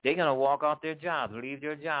 They're going to walk off their jobs, leave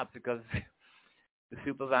their jobs because the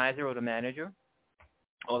supervisor or the manager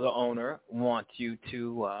or the owner wants you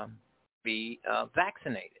to be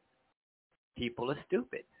vaccinated. People are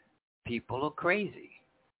stupid. People are crazy.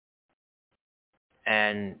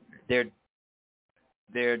 And they're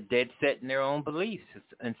dead set in their own beliefs.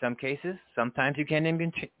 In some cases, sometimes you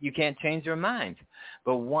can't change their minds.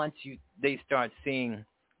 But once they start seeing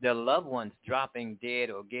their loved ones dropping dead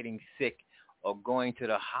or getting sick or going to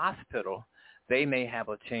the hospital, they may have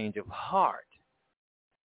a change of heart.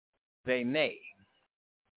 They may.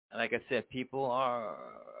 Like I said, people are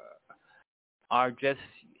just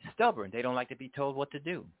stubborn. They don't like to be told what to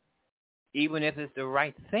do, even if it's the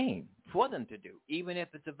right thing for them to do, even if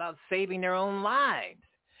it's about saving their own lives.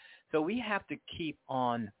 So we have to keep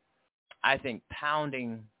on, I think,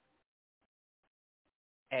 pounding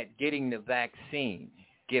at getting the vaccine,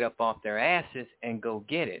 get up off their asses and go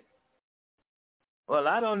get it. Well,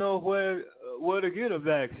 I don't know where to get a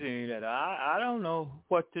vaccine at. I don't know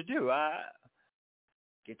what to do.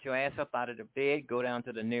 Get your ass up out of the bed, go down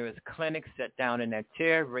to the nearest clinic, sit down in that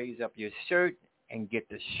chair, raise up your shirt, and get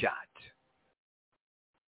the shot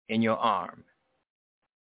in your arm.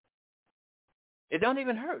 It don't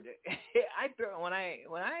even hurt. When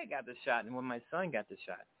I got the shot and when my son got the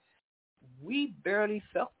shot, we barely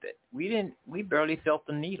felt it. We barely felt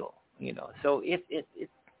the needle, So it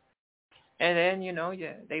and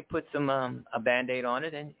then they put some a Band-Aid on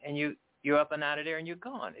it and you're up and out of there and you're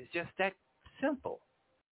gone. It's just that simple.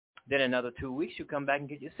 Then another 2 weeks you come back and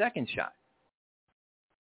get your second shot.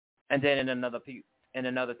 And then in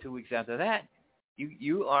another 2 weeks after that,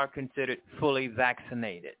 you are considered fully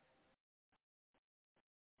vaccinated.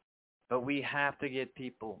 But we have to get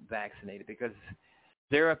people vaccinated because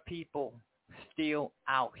there are people still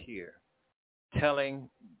out here telling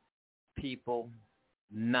people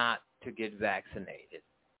not to get vaccinated,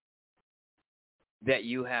 that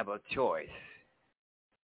you have a choice.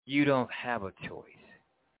 You don't have a choice.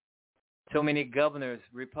 So many governors,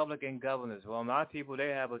 Republican governors, well, my people, they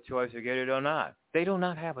have a choice to get it or not. They do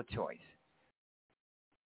not have a choice.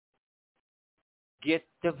 Get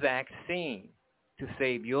the vaccine to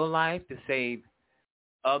save your life, to save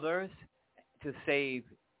others, to save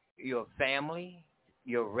your family,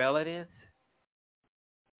 your relatives,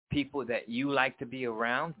 people that you like to be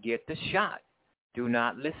around. Get the shot. Do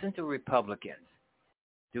not listen to Republicans.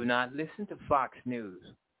 Do not listen to Fox News.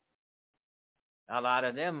 A lot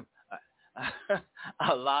of them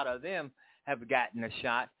have gotten a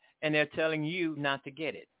shot, and they're telling you not to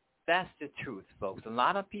get it. That's the truth, folks. A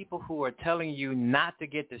lot of people who are telling you not to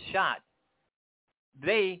get the shot,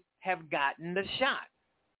 they have gotten the shot.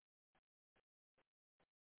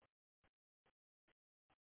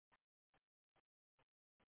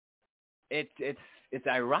 It's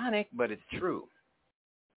ironic, but it's true.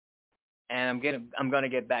 And I'm going to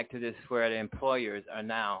get back to this where the employers are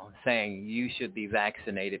now saying you should be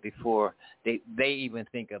vaccinated before they even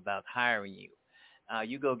think about hiring you.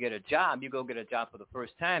 You go get a job for the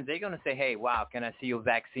first time, they're going to say, hey, wow, can I see your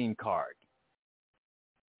vaccine card?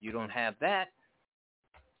 You don't have that,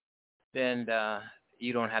 then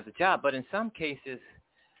you don't have the job. But in some cases,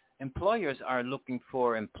 employers are looking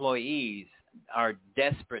for employees, are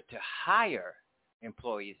desperate to hire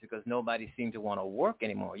employees because nobody seems to want to work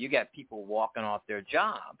anymore. You got people walking off their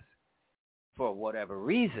jobs for whatever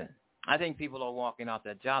reason. I think people are walking off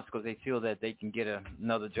their jobs because they feel that they can get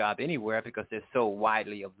another job anywhere because they're so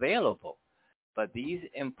widely available. But these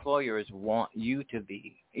employers want you to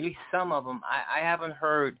be, at least some of them, I haven't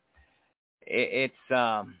heard it's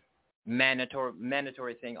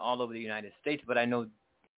mandatory thing all over the United States, but I know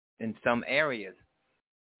in some areas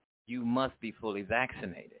you must be fully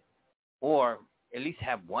vaccinated or at least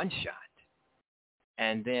have one shot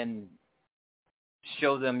and then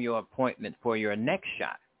show them your appointment for your next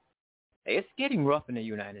shot. It's getting rough in the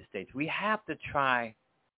United States. We have to try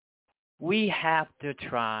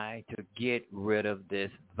to get rid of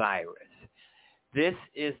this virus. This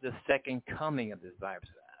is the second coming of this virus.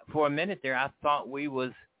 For a minute there, I thought we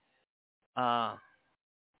was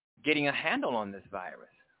getting a handle on this virus.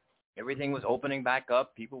 Everything was opening back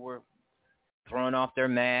up. People were throwing off their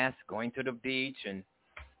masks, going to the beach, and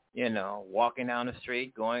walking down the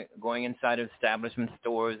street, going inside of establishment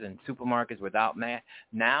stores and supermarkets without masks.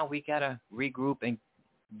 Now we got to regroup and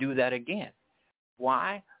do that again.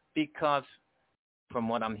 Why? Because from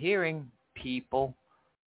what I'm hearing, people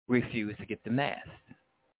refuse to get the mask.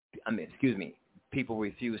 People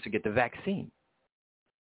refuse to get the vaccine.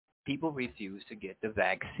 People refuse to get the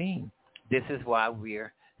vaccine. This is why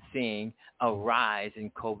we're seeing a rise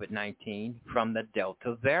in COVID-19 from the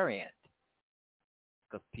Delta variant.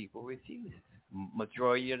 Because people refuse.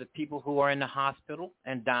 Majority of the people who are in the hospital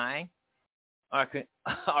and dying are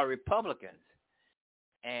Republicans,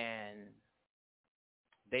 and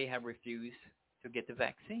they have refused to get the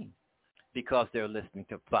vaccine because they're listening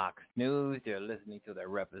to Fox News, they're listening to their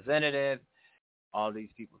representative, all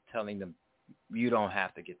these people telling them you don't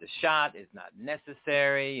have to get the shot, it's not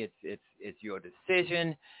necessary, it's your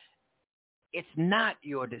decision. It's not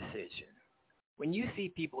your decision. When you see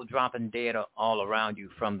people dropping dead all around you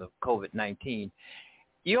from the COVID-19,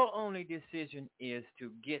 your only decision is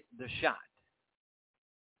to get the shot.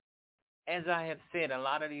 As I have said, a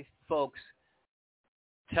lot of these folks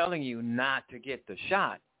telling you not to get the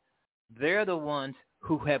shot, they're the ones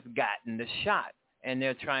who have gotten the shot, and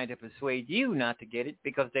they're trying to persuade you not to get it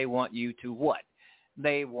because they want you to what?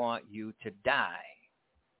 They want you to die.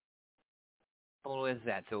 Simple as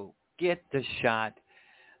that. So get the shot.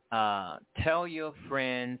 Tell your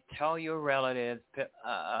friends, tell your relatives,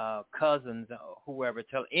 cousins, whoever,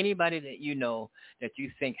 tell anybody that you know that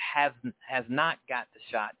you think has not got the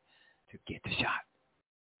shot to get the shot.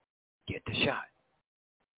 Get the shot.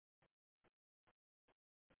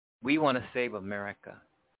 We want to save America.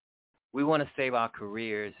 We want to save our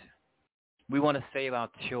careers. We want to save our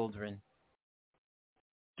children.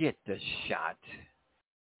 Get the shot.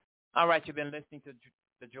 All right, you've been listening to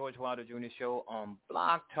the George Wilder Jr. Show on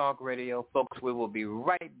Blog Talk Radio. Folks, we will be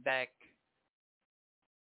right back.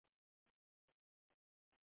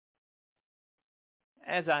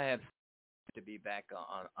 As I have to be back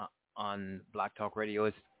on Blog Talk Radio,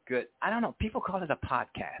 it's good. I don't know. People call it a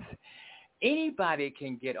podcast. Anybody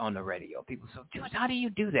can get on the radio. People say, George, how do you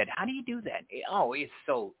do that? How do you do that? Oh, it's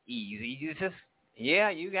so easy. You just,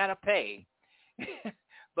 you got to pay.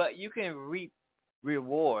 But you can reap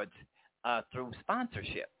rewards through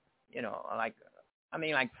sponsorship. Like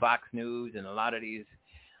Fox News and a lot of these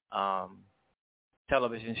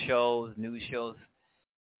television shows, news shows.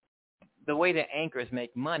 The way the anchors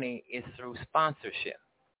make money is through sponsorship.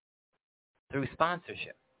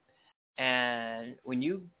 And when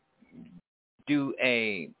you do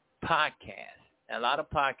a podcast, a lot of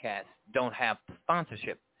podcasts don't have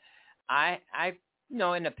sponsorship. I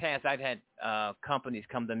in the past, I've had companies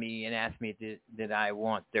come to me and ask me did I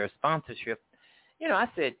want their sponsorship. I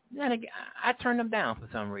said, I turned them down for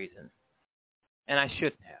some reason, and I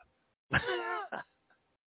shouldn't have,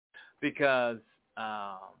 because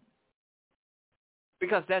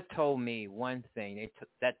that told me one thing.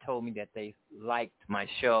 That told me that they liked my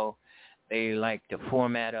show, they liked the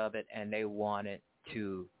format of it, and they wanted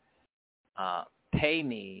to pay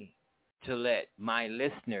me to let my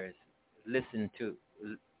listeners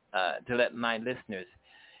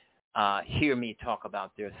hear me talk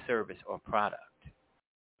about their service or product.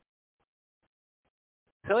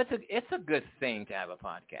 So it's a good thing to have a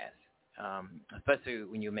podcast, especially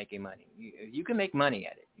when you're making money. You can make money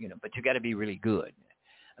at it, but you got to be really good.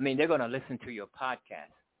 They're going to listen to your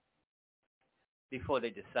podcast before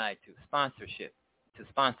they decide to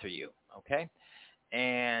sponsor you, okay?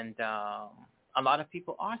 And a lot of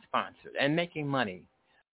people are sponsored and making money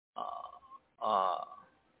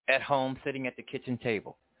at home, sitting at the kitchen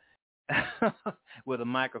table with a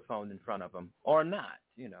microphone in front of them, or not,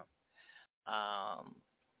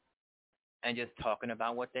 and just talking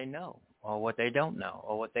about what they know. or what they don't know,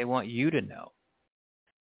 or what they want you to know.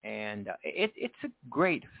 And it's a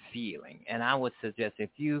great feeling. And I would suggest if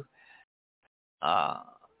you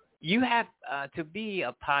have to be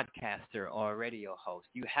a podcaster or a radio host,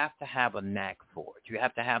 you have to have a knack for it. You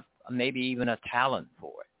have to have maybe even a talent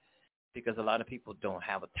for it, because a lot of people don't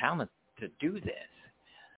have a talent to do this.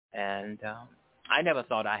 And I never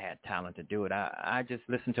thought I had talent to do it. I just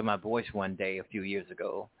listened to my voice one day a few years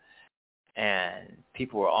ago, and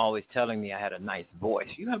people were always telling me I had a nice voice.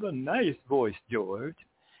 You have a nice voice, George.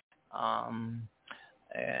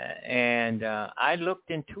 And I looked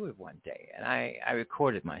into it one day, and I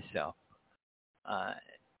recorded myself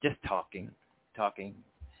just talking.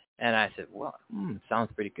 And I said, well,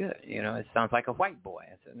 sounds pretty good. It sounds like a white boy.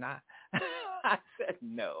 I said, nah. I said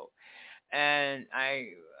no. And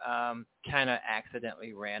I kind of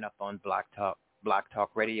accidentally ran up on Block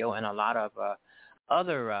Talk Radio and a lot of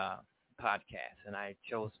other podcasts, and I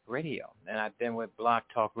chose radio. And I've been with Block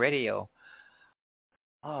Talk Radio,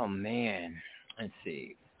 oh, man, let's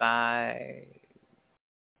see,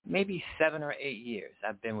 maybe 7 or 8 years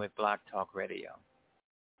I've been with Block Talk Radio.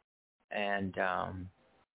 And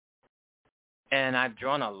I've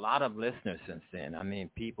drawn a lot of listeners since then. I mean,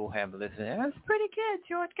 people have listened. That's pretty good,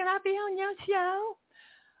 George. Can I be on your show?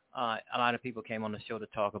 A lot of people came on the show to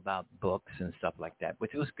talk about books and stuff like that,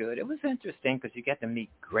 which was good. It was interesting because you get to meet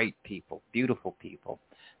great people, beautiful people,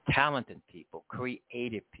 talented people,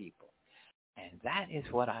 creative people. And that is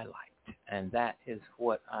what I liked. And that is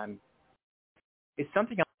what it's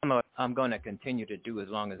something I'm going to continue to do as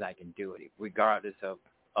long as I can do it, regardless of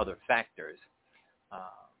other factors.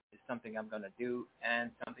 It's something I'm going to do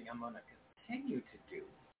and something I'm going to continue to do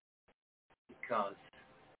because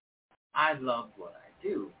I love what I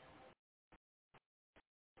do.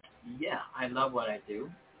 Yeah, I love what I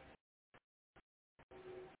do.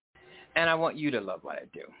 And I want you to love what I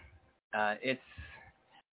do.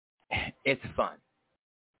 It's fun.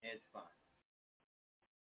 It's fun.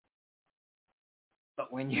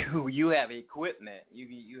 But when you have equipment,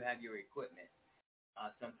 you have your equipment.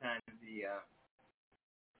 Sometimes the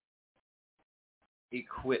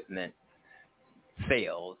equipment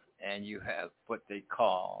fails, and you have what they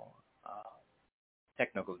call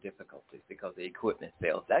technical difficulties because the equipment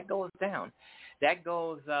fails. That goes down. That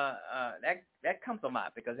goes. That comes a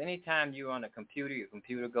lot because anytime you're on a computer, your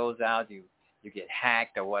computer goes out. You get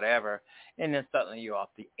hacked or whatever, and then suddenly you're off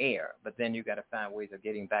the air. But then you got to find ways of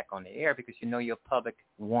getting back on the air because you know your public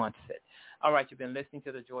wants it. All right, you've been listening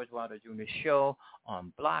to the George Wilder Jr. Show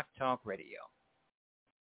on Block Talk Radio.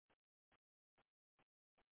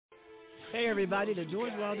 Hey everybody, the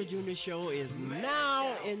George Wilder Jr. Show is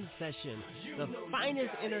now in session. The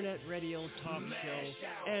finest internet radio talk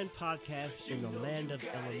show and podcast in the land of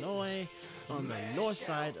Illinois on the north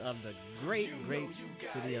side of the great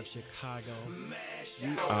city of Chicago.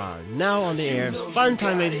 We are now on the air. Fun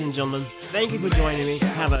time, ladies and gentlemen. Thank you for joining me.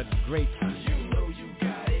 Have a great time.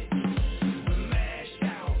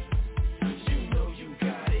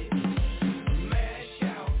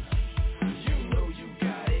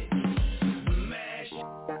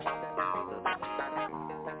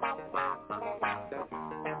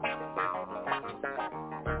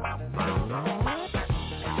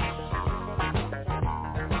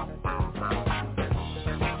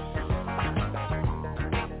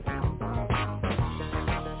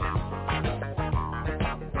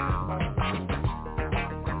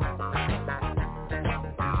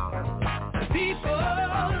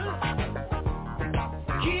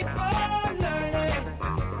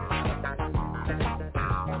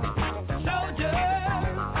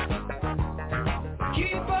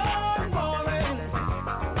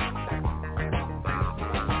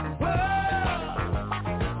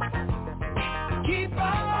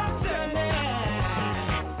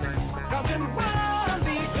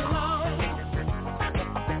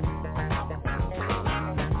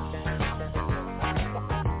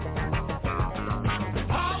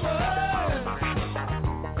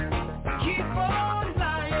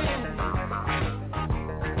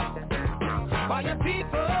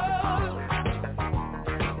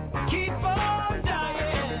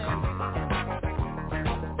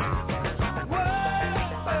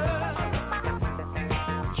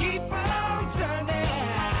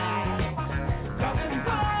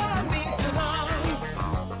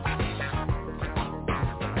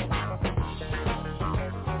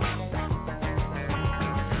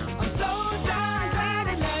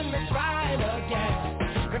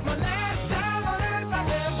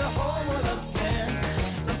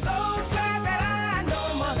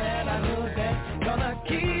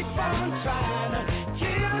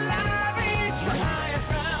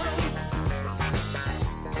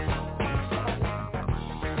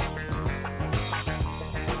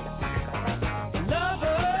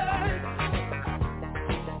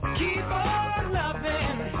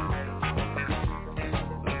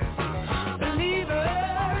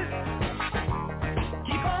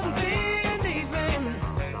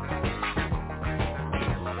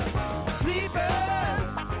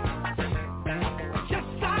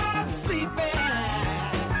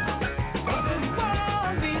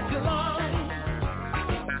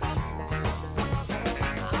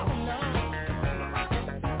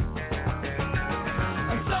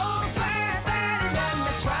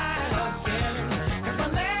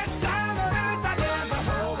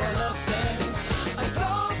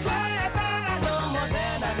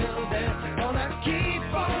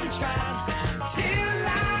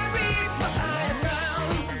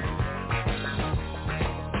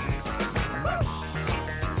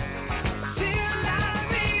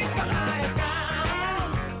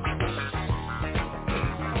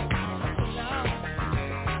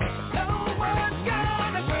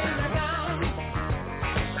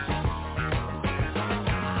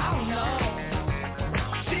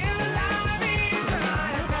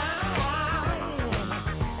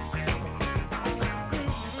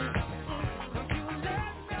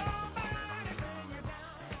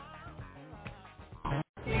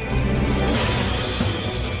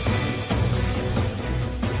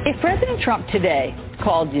 President Trump today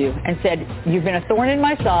called you and said, you've been a thorn in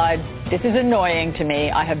my side, this is annoying to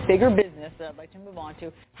me, I have bigger business that I'd like to move on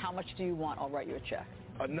to, how much do you want? I'll write you a check.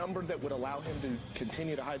 A number that would allow him to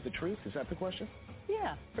continue to hide the truth? Is that the question?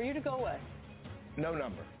 Yeah, for you to go away. No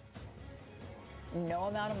number. No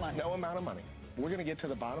amount of money. No amount of money. We're going to get to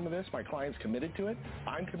the bottom of this. My client's committed to it.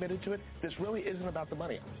 I'm committed to it. This really isn't about the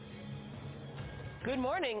money. Good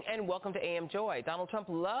morning and welcome to AM Joy. Donald Trump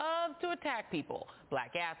loves to attack people.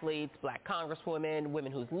 Black athletes, black congresswomen,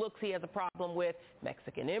 women whose looks he has a problem with,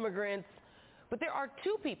 Mexican immigrants. But there are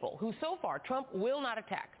two people who so far Trump will not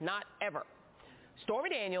attack, not ever.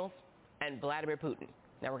 Stormy Daniels and Vladimir Putin.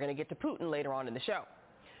 Now we're going to get to Putin later on in the show.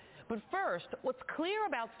 But first, what's clear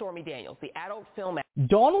about Stormy Daniels, the adult film actor?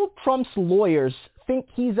 Donald Trump's lawyers think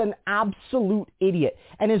he's an absolute idiot,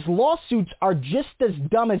 and his lawsuits are just as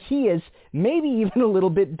dumb as he is, maybe even a little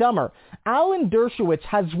bit dumber. Alan Dershowitz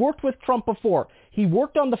has worked with Trump before. He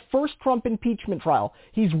worked on the first Trump impeachment trial.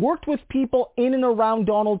 He's worked with people in and around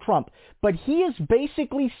Donald Trump, but he is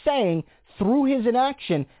basically saying through his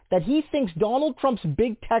inaction that he thinks Donald Trump's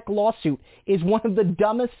big tech lawsuit is one of the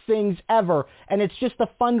dumbest things ever, and it's just a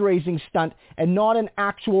fundraising stunt and not an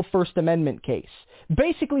actual First Amendment case.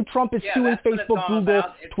 Basically, Trump is suing Facebook, Google,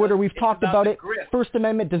 Twitter. We've talked about it. First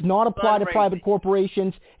Amendment does not apply to private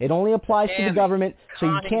corporations. It only applies to the government, so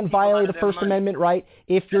you can't violate a First Amendment right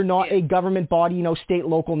if you're not a government body, state,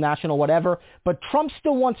 local, national, whatever. But Trump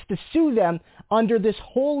still wants to sue them under this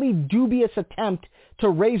wholly dubious attempt to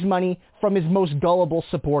raise money from his most gullible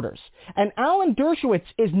supporters. And Alan Dershowitz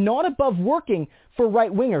is not above working for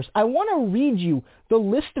right-wingers. I want to read you the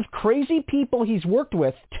list of crazy people he's worked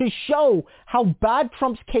with to show how bad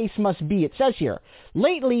Trump's case must be. It says here,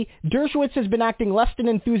 lately, Dershowitz has been acting less than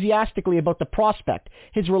enthusiastically about the prospect.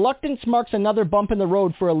 His reluctance marks another bump in the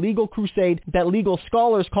road for a legal crusade that legal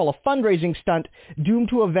scholars call a fundraising stunt doomed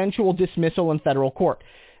to eventual dismissal in federal court.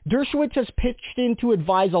 Dershowitz has pitched in to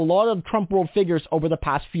advise a lot of Trump world figures over the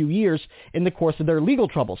past few years in the course of their legal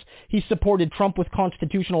troubles. He supported Trump with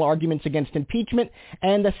constitutional arguments against impeachment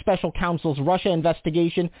and the special counsel's Russia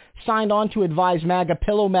investigation, signed on to advise MAGA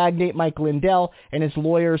pillow magnate Mike Lindell and his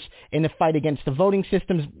lawyers in the fight against the voting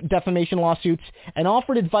system's defamation lawsuits, and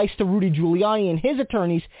offered advice to Rudy Giuliani and his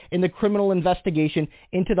attorneys in the criminal investigation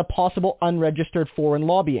into the possible unregistered foreign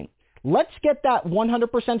lobbying. Let's get that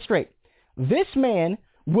 100% straight. This man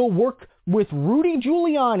will work with Rudy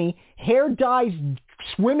Giuliani, hair dyes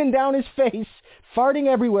swimming down his face, farting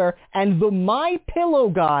everywhere, and the My Pillow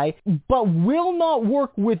guy, but will not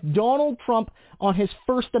work with Donald Trump on his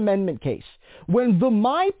First Amendment case. When the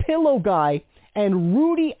My Pillow guy and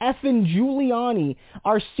Rudy effing Giuliani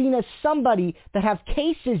are seen as somebody that have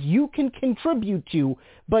cases you can contribute to,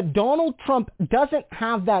 but Donald Trump doesn't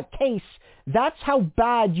have that case, that's how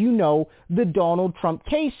bad the Donald Trump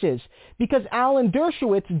case is. Because Alan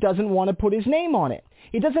Dershowitz doesn't want to put his name on it.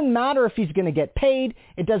 It doesn't matter if he's going to get paid.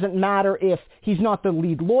 It doesn't matter if he's not the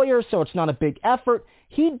lead lawyer, so it's not a big effort.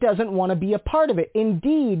 He doesn't want to be a part of it.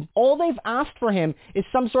 Indeed, all they've asked for him is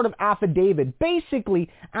some sort of affidavit, basically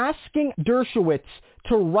asking Dershowitz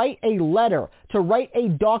to write a letter, to write a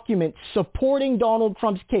document supporting Donald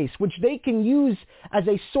Trump's case, which they can use as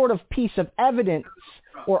a sort of piece of evidence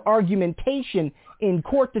or argumentation in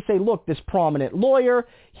court to say, look, this prominent lawyer,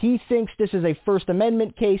 he thinks this is a First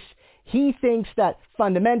Amendment case. He thinks that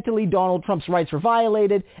fundamentally Donald Trump's rights were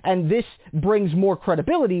violated, and this brings more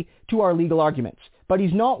credibility to our legal arguments. But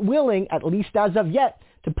he's not willing, at least as of yet,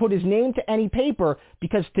 to put his name to any paper,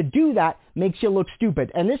 because to do that makes you look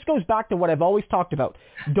stupid. And this goes back to what I've always talked about.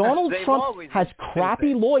 Donald Trump has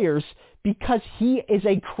crappy lawyers because he is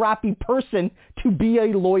a crappy person to be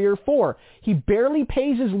a lawyer for. He barely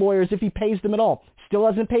pays his lawyers, if he pays them at all. Still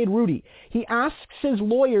hasn't paid Rudy. He asks his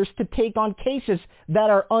lawyers to take on cases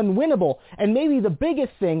that are unwinnable. And maybe the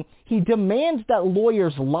biggest thing, he demands that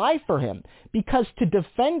lawyers lie for him, because to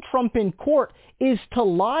defend Trump in court is to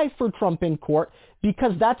lie for Trump in court,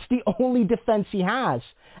 because that's the only defense he has.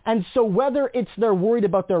 And so whether it's they're worried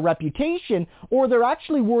about their reputation or they're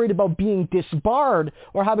actually worried about being disbarred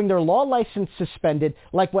or having their law license suspended,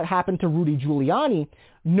 like what happened to Rudy Giuliani,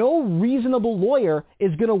 no reasonable lawyer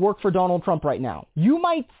is going to work for Donald Trump right now. You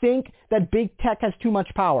might think that big tech has too much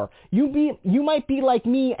power. You might be like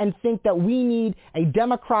me and think that we need a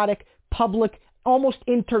democratic, public, almost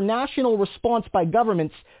international response by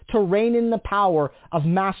governments to rein in the power of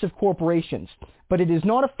massive corporations. But it is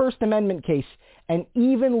not a First Amendment case, and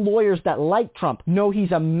even lawyers that like Trump know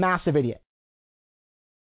he's a massive idiot.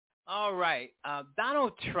 All right.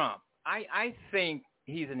 Donald Trump, I think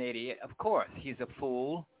he's an idiot. Of course, he's a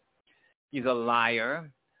fool. He's a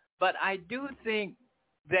liar. But I do think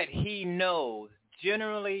that he knows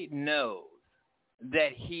generally knows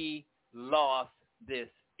that he lost this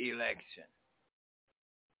election.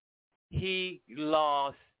 He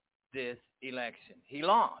lost this election. He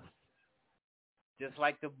lost. Just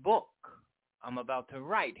like the book I'm about to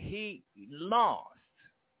write. He lost.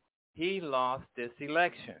 He lost this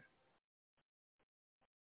election.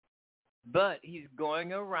 But he's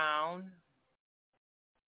going around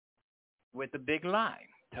with the big lie,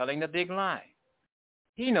 telling the big lie.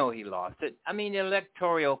 He know he lost it. I mean, the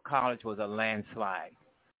Electoral College was a landslide.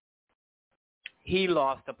 He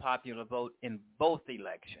lost the popular vote in both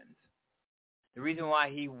elections. The reason why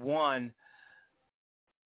he won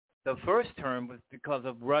the first term was because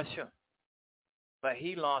of Russia. But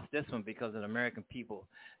he lost this one because the American people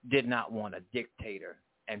did not want a dictator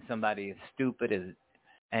and somebody as stupid as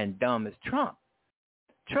and dumb as Trump.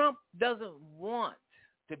 Trump doesn't want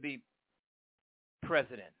to be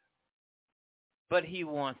president, but he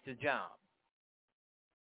wants the job.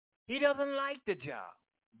 He doesn't like the job,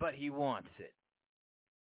 but he wants it.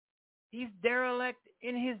 He's derelict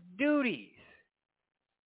in his duties,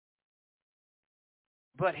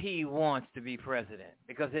 but he wants to be president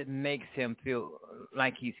because it makes him feel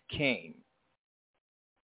like he's king,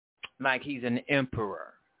 like he's an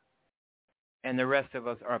emperor, and the rest of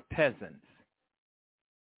us are peasants.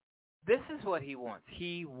 This is what he wants.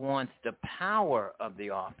 He wants the power of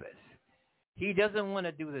the office. He doesn't want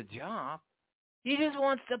to do the job. He just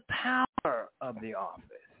wants the power of the office.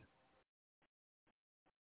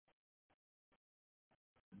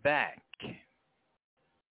 Back.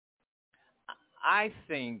 I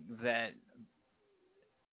think that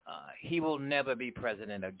he will never be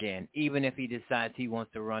president again, even if he decides he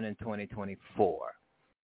wants to run in 2024.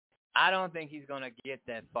 I don't think he's going to get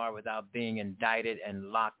that far without being indicted and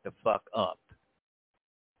locked the fuck up.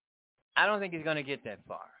 I don't think he's going to get that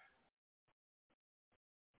far.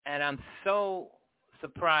 And I'm so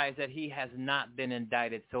surprised that he has not been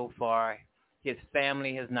indicted so far. His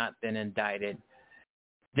family has not been indicted.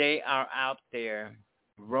 They are out there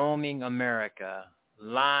roaming America,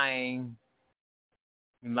 lying,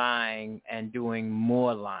 and doing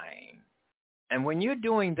more lying. And when you're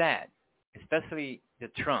doing that, especially the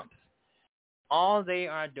Trumps, all they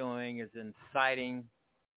are doing is inciting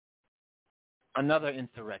another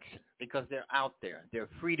insurrection because they're out there. They're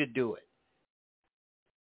free to do it.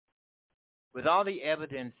 With all the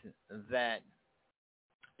evidence that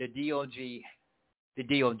the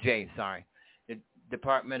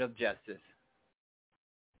Department of Justice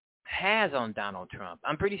has on Donald Trump,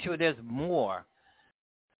 I'm pretty sure there's more.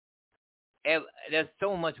 There's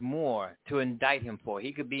so much more to indict him for.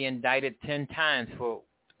 He could be indicted 10 times for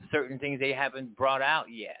certain things they haven't brought out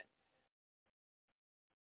yet.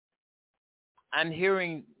 I'm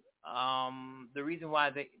hearing the reason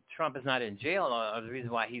why Trump is not in jail, or the reason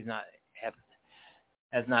why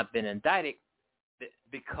has not been indicted,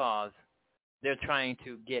 because they're trying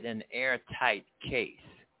to get an airtight case,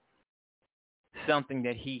 something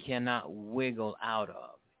that he cannot wiggle out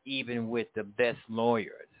of, even with the best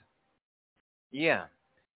lawyers. Yeah.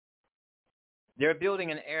 They're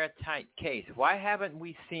building an airtight case. Why haven't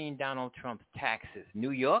we seen Donald Trump's taxes?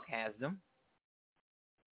 New York has them.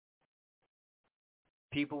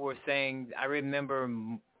 People were saying, I remember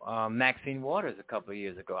Maxine Waters a couple of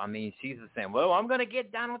years ago. I mean, she was saying, well, I'm going to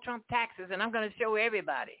get Donald Trump taxes and I'm going to show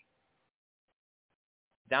everybody.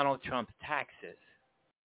 Donald Trump's taxes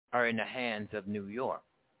are in the hands of New York.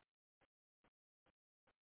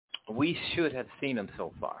 We should have seen them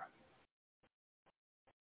so far.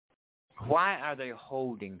 Why are they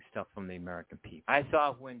holding stuff from the American people? I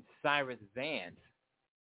saw when Cyrus Vance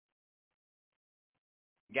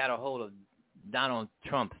got a hold of Donald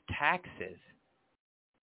Trump's taxes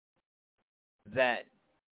that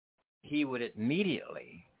he would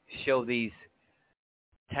immediately show these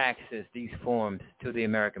taxes, these forms to the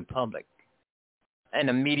American public. And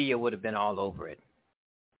the media would have been all over it.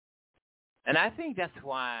 And I think that's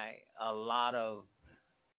why a lot of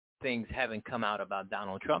things haven't come out about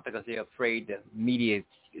Donald Trump, because they're afraid the media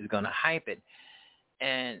is going to hype it.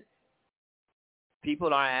 And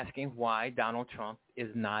people are asking why Donald Trump is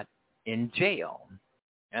not in jail.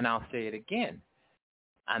 And I'll say it again.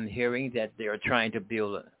 I'm hearing that they're trying to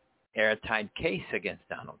build an airtight case against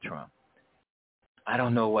Donald Trump. I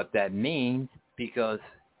don't know what that means, because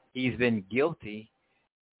he's been guilty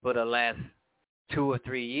for the last 2 or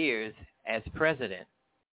 3 years as president.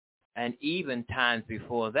 And even times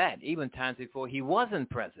before that, even times before he wasn't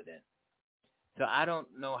president. So I don't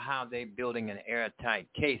know how they're building an airtight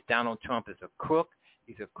case. Donald Trump is a crook.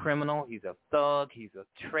 He's a criminal. He's a thug. He's a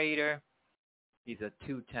traitor. He's a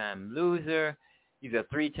 2-time loser. He's a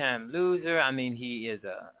 3-time loser. I mean, he is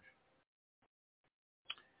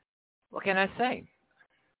what can I say?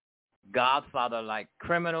 Godfather-like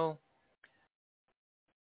criminal,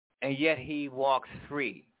 and yet he walks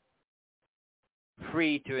free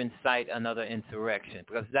to incite another insurrection,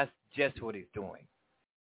 because that's just what he's doing.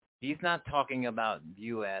 He's not talking about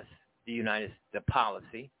U.S., the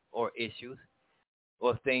policy or issues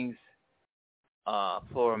or things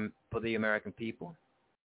for the American people.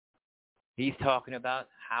 He's talking about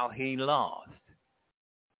how he lost,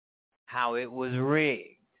 how it was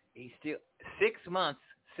rigged. He's still 7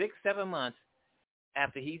 months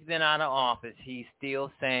after he's been out of office, he's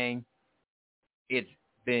still saying it's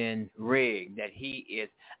been rigged, that he is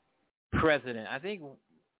president. I think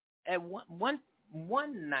at one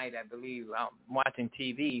night, I believe, watching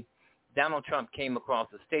TV, Donald Trump came across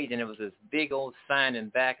the stage, and there was this big old sign in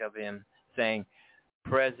back of him saying,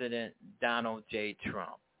 President Donald J.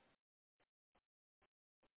 Trump.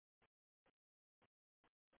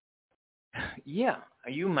 Yeah,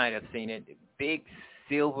 you might have seen it. Big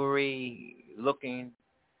silvery-looking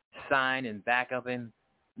sign in back of him.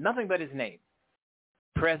 Nothing but his name.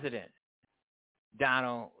 President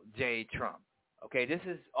Donald J. Trump. Okay, this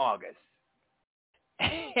is August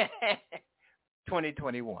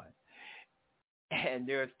 2021. And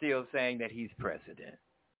they're still saying that he's president.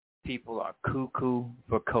 People are cuckoo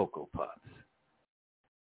for Cocoa Puffs.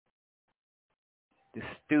 The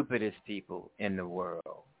stupidest people in the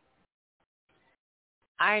world.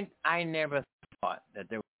 I never thought that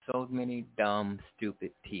there were so many dumb,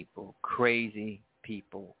 stupid people, crazy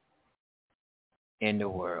people in the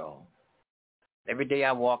world. Every day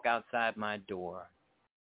I walk outside my door,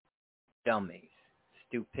 dummies,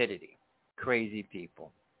 stupidity, crazy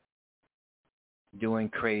people doing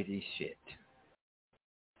crazy shit.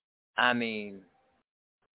 I mean,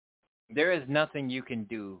 there is nothing you can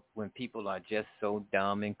do when people are just so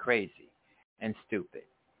dumb and crazy and stupid.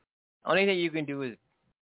 Only thing you can do is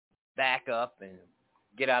back up and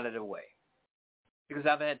get out of the way. Because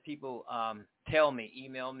I've had people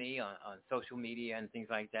email me on social media and things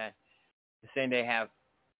like that, saying they have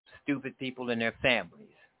stupid people in their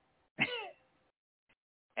families.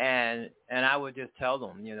 and I would just tell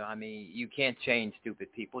them, you can't change stupid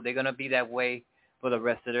people. They're going to be that way for the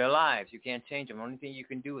rest of their lives. You can't change them. The only thing you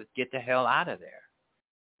can do is get the hell out of there.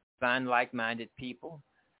 Find like-minded people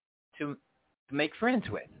to make friends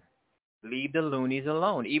with. Leave the loonies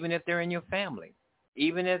alone, even if they're in your family,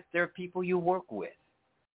 even if they're people you work with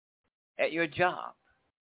at your job.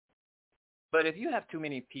 But if you have too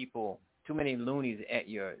many loonies at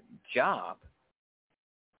your job,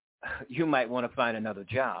 you might want to find another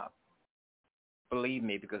job. Believe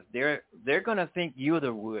me, because they're going to think you're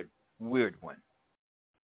the weird one.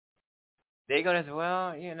 They're going to say,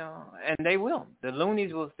 well, and they will. The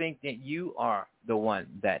loonies will think that you are the one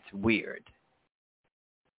that's weird.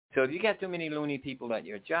 So if you got too many loony people at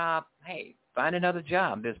your job, hey, find another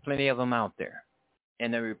job. There's plenty of them out there.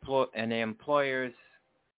 And the employers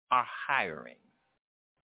are hiring.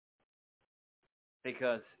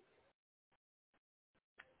 Because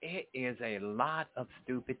it is a lot of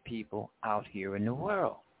stupid people out here in the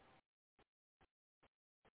world.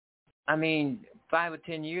 I mean, 5 or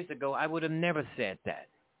 10 years ago, I would have never said that.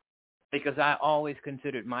 Because I always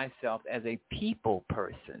considered myself as a people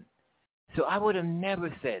person. So I would have never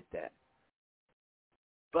said that.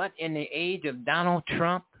 But in the age of Donald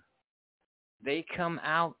Trump, they come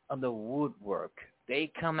out of the woodwork. They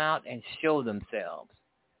come out and show themselves.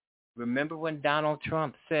 Remember when Donald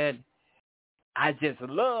Trump said, I just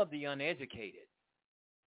love the uneducated.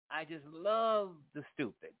 I just love the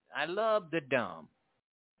stupid. I love the dumb.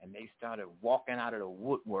 And they started walking out of the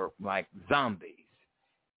woodwork like zombies.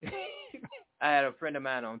 I had a friend of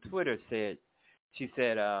mine on Twitter she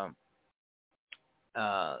said,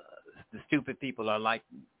 the stupid people are like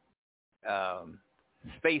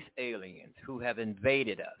space aliens who have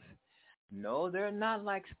invaded us. No, they're not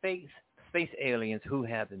like space aliens who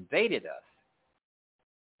have invaded us.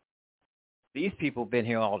 These people been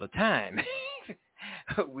here all the time.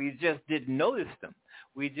 We just didn't notice them.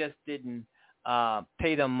 We just didn't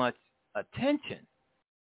pay them much attention.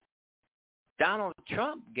 Donald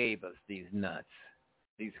Trump gave us these nuts,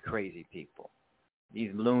 these crazy people,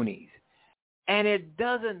 these loonies. And it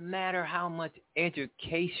doesn't matter how much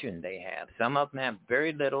education they have. Some of them have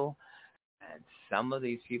very little, and some of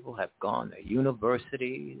these people have gone to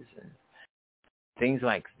universities and things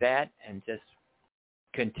like that and just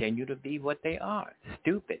continue to be what they are,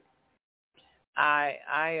 stupid. I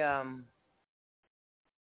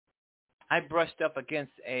brushed up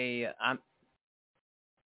against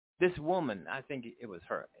this woman, I think it was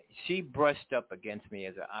her. She brushed up against me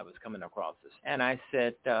as I was coming across this. And I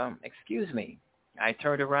said, excuse me, I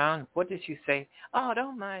turned around. What did she say? Oh,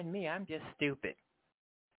 don't mind me. I'm just stupid.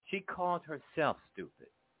 She called herself stupid.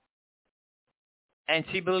 And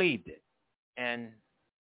she believed it. And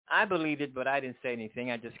I believed it, but I didn't say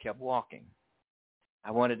anything. I just kept walking.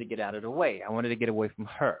 I wanted to get out of the way. I wanted to get away from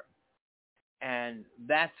her. And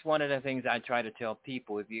that's one of the things I try to tell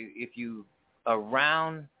people. If you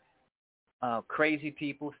around crazy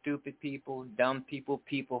people, stupid people, dumb people,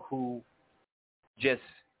 people who just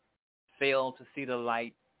fail to see the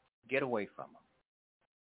light, get away from them.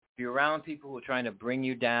 If you're around people who are trying to bring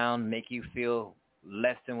you down, make you feel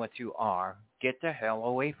less than what you are, get the hell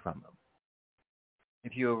away from them.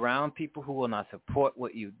 If you're around people who will not support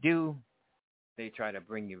what you do, they try to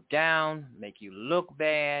bring you down, make you look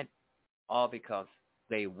bad, all because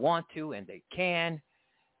they want to and they can,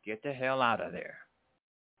 get the hell out of there.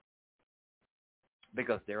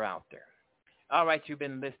 Because they're out there. All right, you've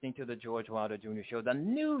been listening to the George Wilder Jr. Show. The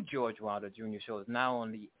new George Wilder Jr. Show is now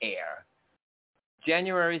on the air.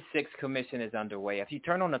 January 6th commission is underway. If you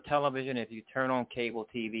turn on the television, if you turn on cable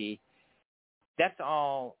TV, that's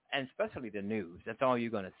all, and especially the news, that's all you're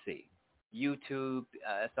going to see. YouTube,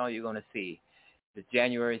 that's all you're going to see. The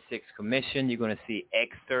January 6th commission, you're going to see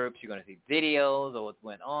excerpts, you're going to see videos of what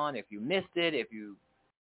went on. If you missed it, if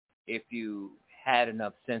you had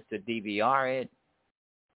enough sense to DVR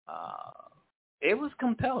it was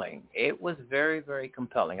compelling. It was very, very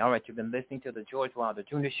compelling. All right, you've been listening to the George Wilder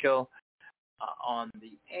Jr. Show on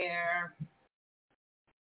the air.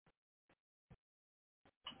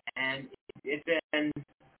 And it's been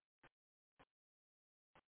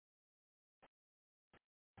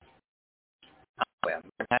we're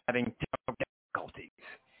having difficulties.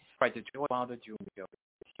 All right, the George Wilder Jr. Show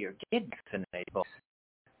is here. Get vaccinated.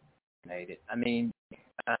 I mean,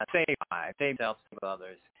 save lives, save yourself, save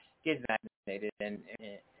others. Get vaccinated, and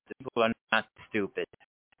the people are not stupid.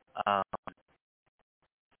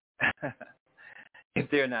 If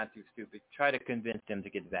they're not too stupid, try to convince them to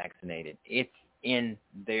get vaccinated. It's in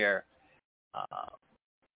their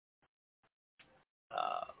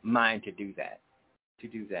mind to do that.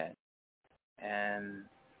 And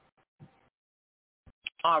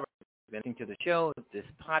all right, listening to the show, this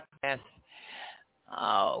podcast.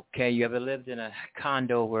 Okay, you ever lived in a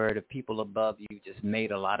condo where the people above you just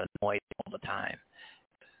made a lot of noise all the time?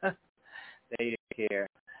 They didn't care.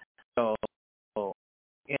 So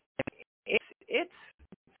it's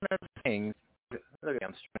one of the things. Look,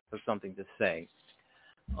 I'm struggling for something to say.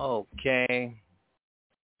 Okay.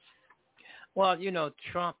 Well,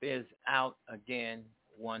 Trump is out again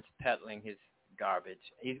once peddling his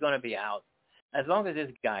garbage. He's going to be out. As long as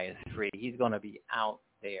this guy is free, he's going to be out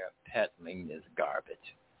there peddling this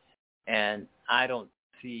garbage. And I don't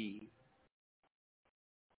see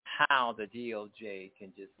how the DOJ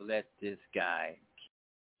can just let this guy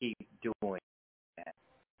keep doing that.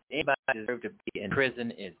 Anybody who deserves to be in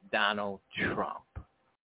prison is Donald Trump.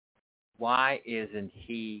 Why isn't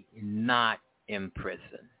he not in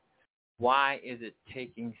prison? Why is it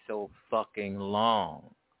taking so fucking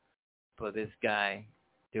long for this guy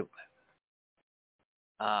to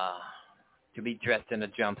be dressed in a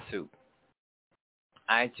jumpsuit?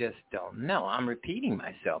 I just don't know. I'm repeating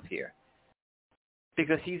myself here.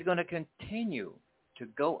 Because he's going to continue to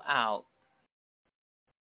go out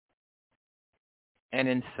and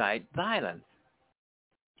incite violence.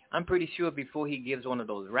 I'm pretty sure before he gives one of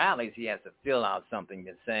those rallies, he has to fill out something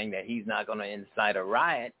that's saying that he's not going to incite a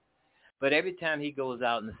riot. But every time he goes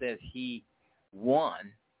out and says he won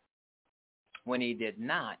when he did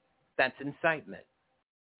not, that's incitement.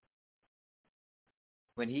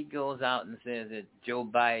 When he goes out and says that Joe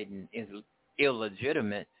Biden is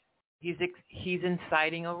illegitimate, he's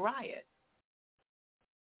inciting a riot.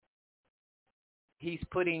 He's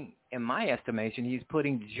putting, in my estimation, he's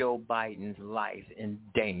putting Joe Biden's life in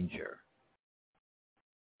danger.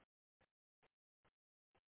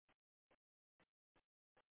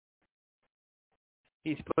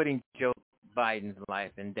 He's putting Joe Biden's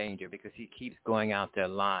life in danger because he keeps going out there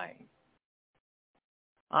lying.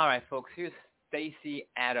 All right, folks, here's Stacey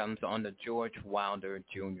Adams on the George Wilder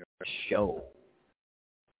Jr. Show.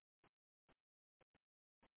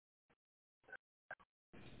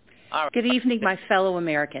 Right. Good evening, my fellow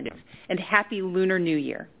Americans, and happy Lunar New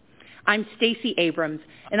Year. I'm Stacey Abrams,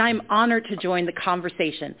 and I'm honored to join the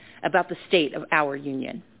conversation about the state of our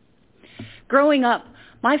union. Growing up,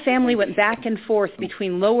 my family went back and forth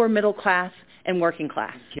between lower middle class and working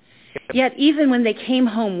class. Yet even when they came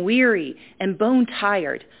home weary and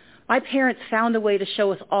bone-tired, my parents found a way to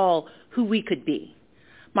show us all who we could be.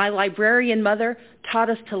 My librarian mother taught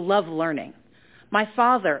us to love learning. My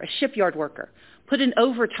father, a shipyard worker, put in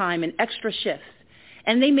overtime and extra shifts,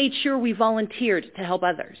 and they made sure we volunteered to help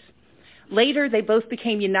others. Later, they both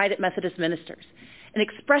became United Methodist ministers, an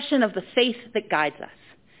expression of the faith that guides us.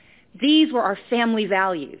 These were our family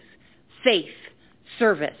values: faith,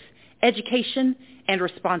 service, education, and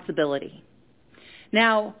responsibility.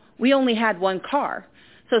 Now, we only had one car,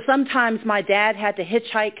 so sometimes my dad had to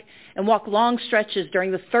hitchhike and walk long stretches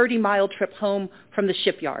during the 30-mile trip home from the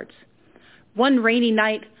shipyards. One rainy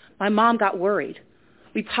night, my mom got worried.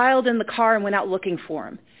 We piled in the car and went out looking for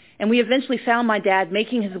him, and we eventually found my dad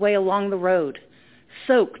making his way along the road,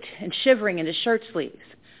 soaked and shivering in his shirt sleeves.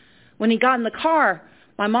 When he got in the car,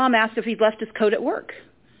 my mom asked if he'd left his coat at work.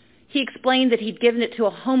 He explained that he'd given it to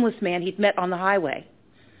a homeless man he'd met on the highway.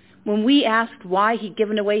 When we asked why he'd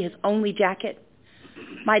given away his only jacket,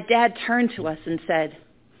 my dad turned to us and said,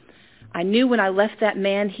 "I knew when I left that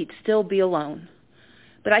man he'd still be alone,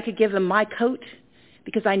 but I could give him my coat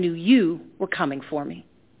because I knew you were coming for me."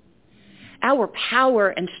 Our power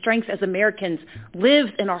and strength as Americans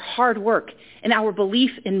lives in our hard work and our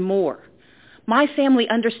belief in more. My family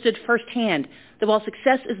understood firsthand that while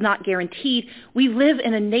success is not guaranteed, we live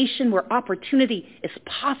in a nation where opportunity is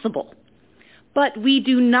possible. But we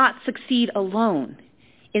do not succeed alone.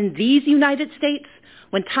 In these United States,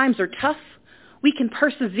 when times are tough, we can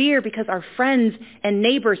persevere because our friends and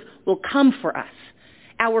neighbors will come for us.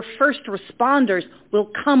 Our first responders will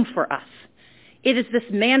come for us. It is this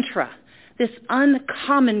mantra, this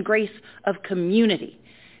uncommon grace of community,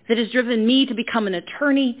 that has driven me to become an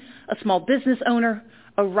attorney, a small business owner,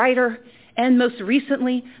 a writer, and most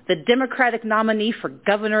recently, the Democratic nominee for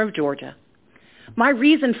governor of Georgia. My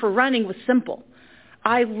reason for running was simple.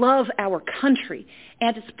 I love our country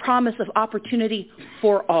and its promise of opportunity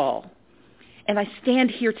for all. And I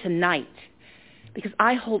stand here tonight because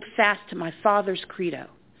I hold fast to my father's credo.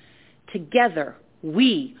 Together,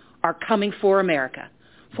 we are coming for America,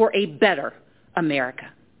 for a better America.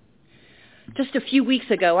 Just a few weeks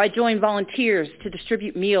ago, I joined volunteers to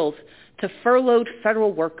distribute meals to furloughed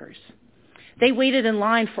federal workers. They waited in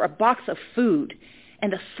line for a box of food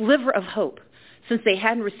and a sliver of hope since they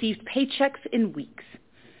hadn't received paychecks in weeks.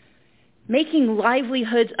 Making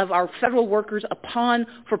livelihoods of our federal workers a pawn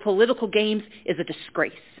for political games is a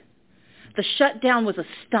disgrace. The shutdown was a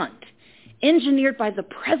stunt, engineered by the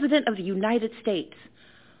President of the United States,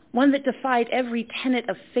 one that defied every tenet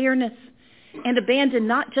of fairness and abandoned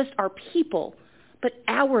not just our people, but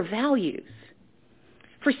our values.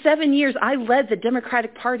 For 7 years, I led the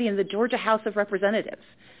Democratic Party in the Georgia House of Representatives.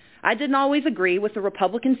 I didn't always agree with the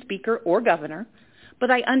Republican speaker or governor,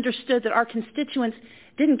 but I understood that our constituents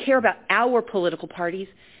didn't care about our political parties.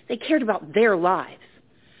 They cared about their lives.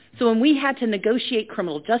 So when we had to negotiate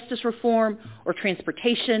criminal justice reform or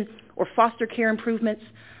transportation or foster care improvements,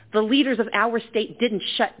 the leaders of our state didn't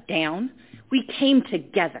shut down. We came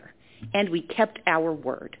together, and we kept our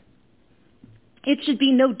word. It should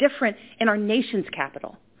be no different in our nation's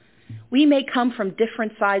capital. We may come from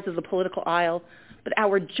different sides of the political aisle, but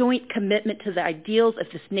our joint commitment to the ideals of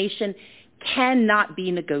this nation cannot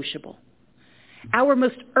be negotiable. Our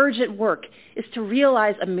most urgent work is to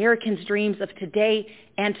realize Americans' dreams of today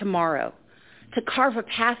and tomorrow, to carve a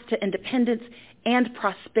path to independence and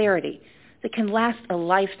prosperity that can last a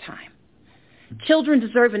lifetime. Children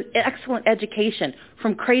deserve an excellent education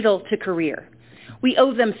from cradle to career. We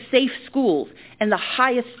owe them safe schools and the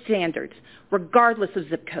highest standards, regardless of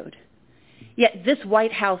zip code. Yet this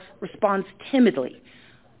White House responds timidly,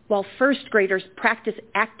 while first graders practice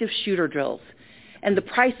active shooter drills, and the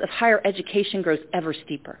price of higher education grows ever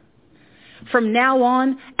steeper. From now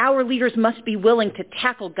on, our leaders must be willing to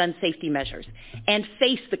tackle gun safety measures and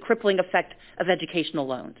face the crippling effect of educational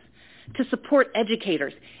loans, to support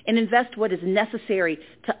educators and invest what is necessary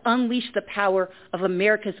to unleash the power of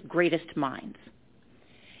America's greatest minds.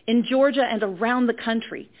 In Georgia and around the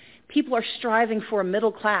country, people are striving for a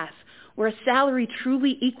middle class where a salary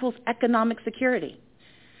truly equals economic security.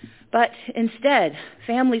 But instead,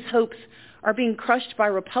 families' hopes are being crushed by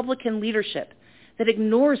Republican leadership that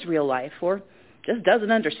ignores real life or just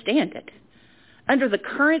doesn't understand it. Under the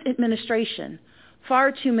current administration,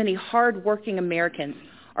 far too many hard-working Americans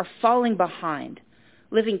are falling behind,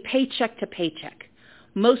 living paycheck to paycheck,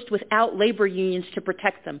 most without labor unions to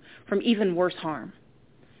protect them from even worse harm.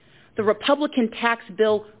 The Republican tax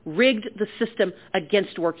bill rigged the system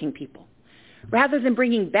against working people. Rather than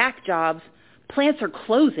bringing back jobs, plants are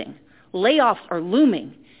closing, layoffs are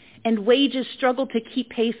looming, and wages struggle to keep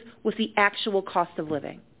pace with the actual cost of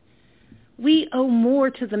living. We owe more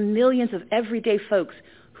to the millions of everyday folks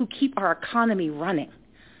who keep our economy running,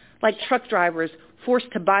 like truck drivers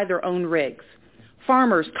forced to buy their own rigs,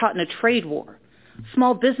 farmers caught in a trade war,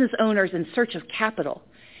 small business owners in search of capital,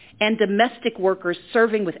 and domestic workers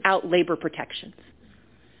serving without labor protections.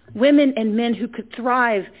 Women and men who could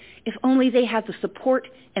thrive if only they had the support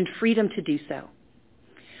and freedom to do so.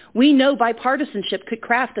 We know bipartisanship could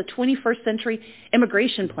craft a 21st century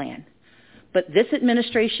immigration plan, but this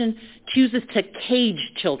administration chooses to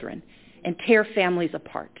cage children and tear families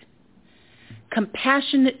apart.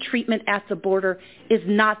 Compassionate treatment at the border is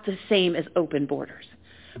not the same as open borders.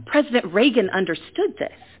 President Reagan understood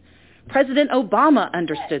this. President Obama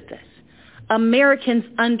understood this. Americans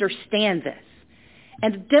understand this.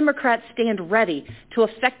 And Democrats stand ready to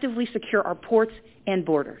effectively secure our ports and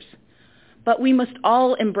borders. But we must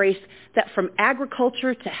all embrace that from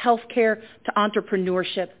agriculture to healthcare to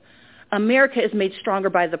entrepreneurship, America is made stronger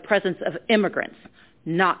by the presence of immigrants,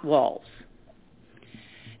 not walls.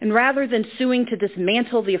 And rather than suing to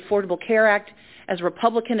dismantle the Affordable Care Act, as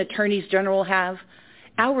Republican attorneys general have,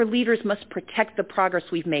 our leaders must protect the progress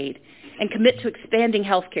we've made and commit to expanding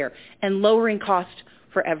healthcare and lowering costs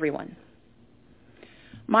for everyone.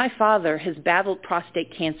 My father has battled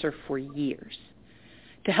prostate cancer for years.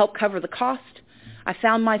 To help cover the cost, I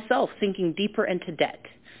found myself sinking deeper into debt,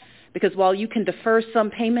 because while you can defer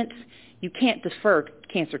some payments, you can't defer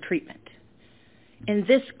cancer treatment. In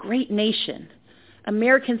this great nation,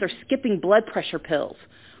 Americans are skipping blood pressure pills,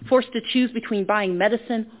 forced to choose between buying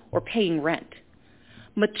medicine or paying rent.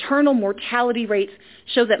 Maternal mortality rates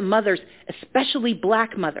show that mothers, especially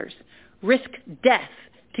black mothers, risk death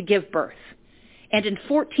to give birth. And in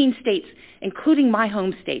 14 states, including my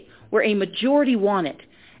home state, where a majority want it,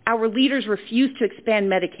 our leaders refuse to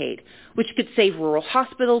expand Medicaid, which could save rural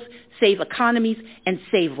hospitals, save economies, and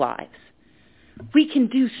save lives. We can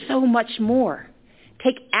do so much more.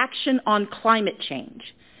 Take action on climate change.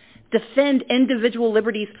 Defend individual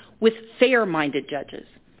liberties with fair-minded judges.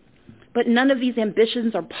 But none of these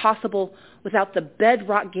ambitions are possible without the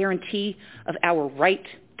bedrock guarantee of our right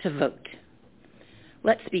to vote.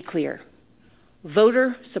 Let's be clear.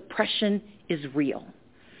 Voter suppression is real.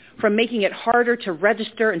 From making it harder to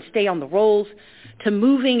register and stay on the rolls, to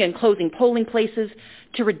moving and closing polling places,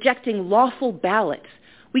 to rejecting lawful ballots,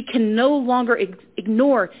 we can no longer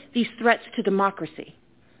ignore these threats to democracy.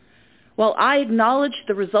 While I acknowledge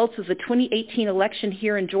the results of the 2018 election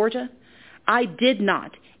here in Georgia, I did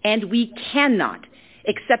not, and we cannot,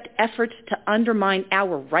 accept efforts to undermine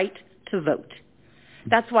our right to vote.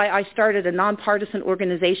 That's why I started a nonpartisan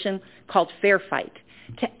organization called Fair Fight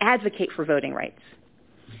to advocate for voting rights.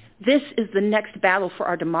 This is the next battle for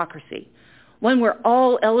our democracy, one where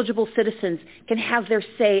all eligible citizens can have their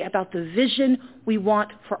say about the vision we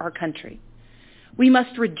want for our country. We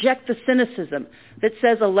must reject the cynicism that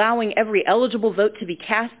says allowing every eligible vote to be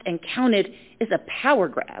cast and counted is a power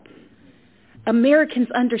grab. Americans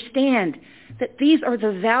understand that these are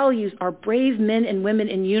the values our brave men and women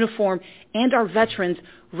in uniform and our veterans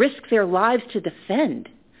risk their lives to defend.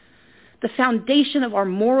 The foundation of our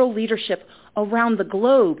moral leadership around the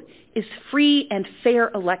globe is free and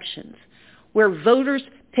fair elections, where voters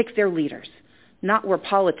pick their leaders, not where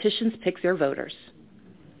politicians pick their voters.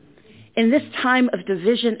 In this time of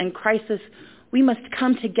division and crisis, we must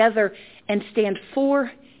come together and stand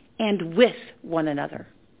for and with one another.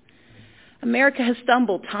 America has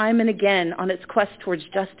stumbled time and again on its quest towards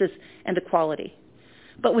justice and equality.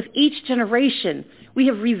 But with each generation, we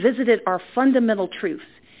have revisited our fundamental truths,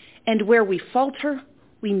 and where we falter,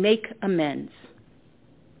 we make amends.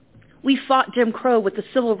 We fought Jim Crow with the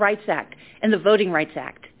Civil Rights Act and the Voting Rights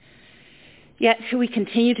Act. Yet we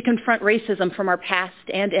continue to confront racism from our past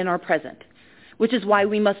and in our present, which is why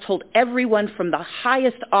we must hold everyone from the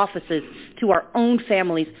highest offices to our own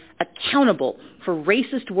families accountable for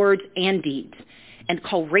racist words and deeds, and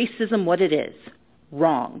call racism what it is,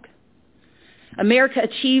 wrong. America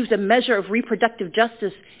achieved a measure of reproductive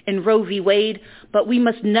justice in Roe v. Wade, but we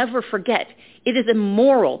must never forget it is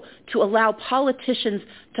immoral to allow politicians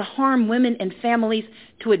to harm women and families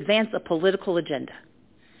to advance a political agenda.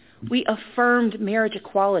 We affirmed marriage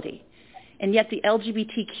equality, and yet the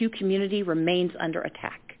LGBTQ community remains under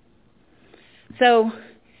attack. So,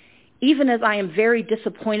 even as I am very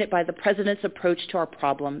disappointed by the president's approach to our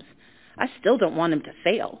problems, I still don't want him to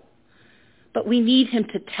fail. But we need him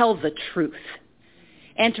to tell the truth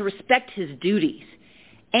and to respect his duties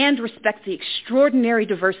and respect the extraordinary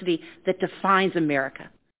diversity that defines America.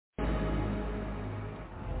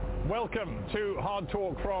 Welcome to Hard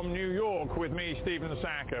Talk from New York with me, Stephen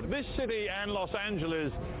Sackur. This city and Los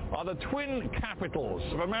Angeles are the twin capitals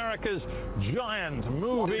of America's giant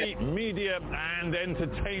movie, media and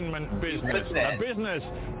entertainment business. A business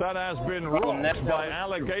that has been rocked by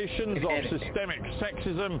allegations of systemic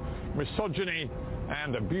sexism, misogyny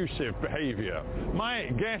and abusive behavior. My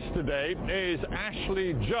guest today is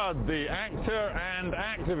Ashley Judd, the actor and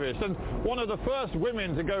activist, and one of the first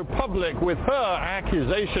women to go public with her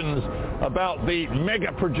accusations about the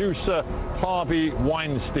mega producer Harvey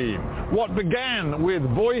Weinstein. What began with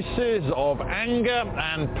voices of anger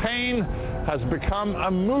and pain has become a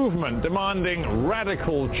movement demanding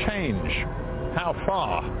radical change. How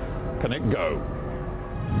far can it go?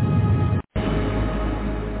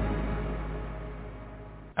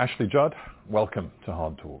 Ashley Judd, welcome to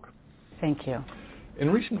Hard Talk. Thank you. In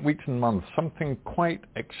recent weeks and months, something quite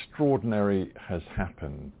extraordinary has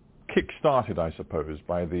happened, kick-started, I suppose,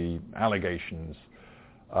 by the allegations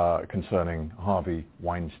concerning Harvey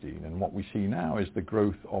Weinstein. And what we see now is the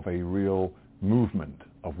growth of a real movement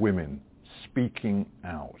of women speaking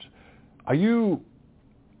out. Are you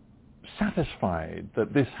satisfied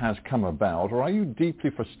that this has come about, or are you deeply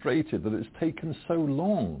frustrated that it's taken so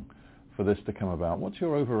long for this to come about? What's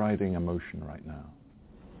your overriding emotion right now?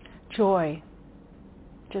 Joy.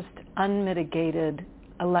 Just unmitigated,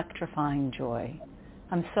 electrifying joy.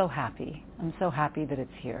 I'm so happy. I'm so happy that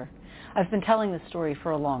it's here. I've been telling this story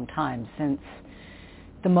for a long time, since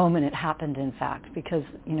the moment it happened, in fact, because,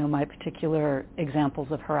 you know, my particular examples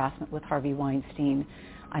of harassment with Harvey Weinstein,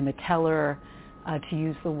 I'm a teller, to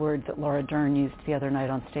use the words that Laura Dern used the other night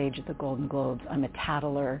on stage at the Golden Globes. I'm a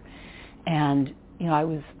tattler. And, you know, I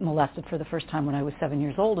was molested for the first time when I was 7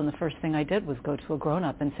 years old, and the first thing I did was go to a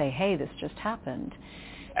grown-up and say, hey, this just happened.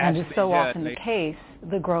 And as so often the case,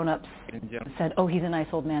 the grown-ups said, oh, he's a nice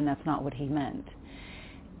old man, that's not what he meant.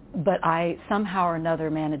 But I somehow or another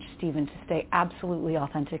managed, Stephen, to stay absolutely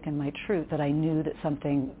authentic in my truth, that I knew that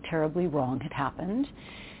something terribly wrong had happened.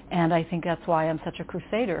 And I think that's why I'm such a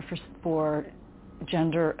crusader for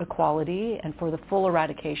gender equality and for the full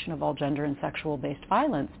eradication of all gender and sexual-based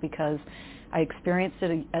violence, because I experienced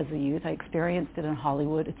it as a youth. I experienced it in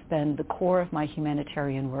Hollywood. It's been the core of my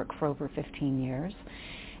humanitarian work for over 15 years.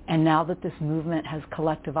 And now that this movement has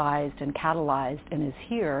collectivized and catalyzed and is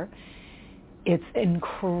here, it's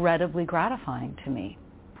incredibly gratifying to me.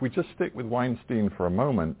 If we just stick with Weinstein for a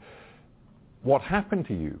moment, what happened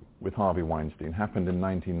to you with Harvey Weinstein happened in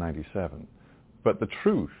 1997. But the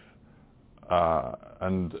truth,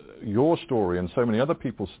 and your story and so many other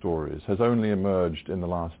people's stories, has only emerged in the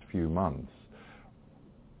last few months.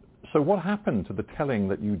 So what happened to the telling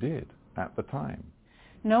that you did at the time?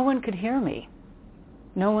 No one could hear me.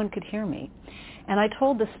 No one could hear me. And I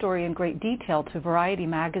told this story in great detail to Variety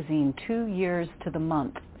magazine 2 years to the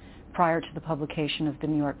month prior to the publication of the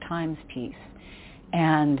New York Times piece.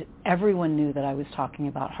 And everyone knew that I was talking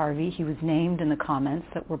about Harvey. He was named in the comments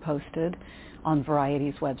that were posted on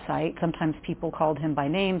Variety's website. Sometimes people called him by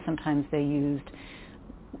name. Sometimes they used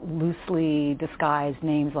loosely disguised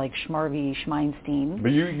names like Schmarvey, Schmeinstein.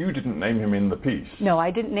 But you didn't name him in the piece. No,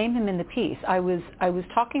 I didn't name him in the piece. I was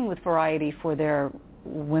talking with Variety for their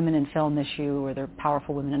Women in Film issue, or their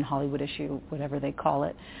Powerful Women in Hollywood issue, whatever they call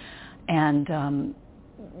it. And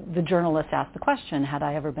the journalist asked the question, had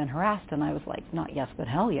I ever been harassed? And I was like, not yes, but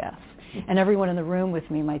hell yes. And everyone in the room with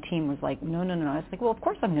me, my team, was like, no. I was like, well, of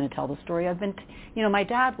course I'm going to tell the story. My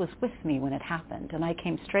dad was with me when it happened, and I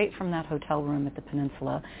came straight from that hotel room at the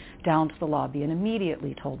Peninsula down to the lobby and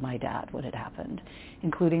immediately told my dad what had happened,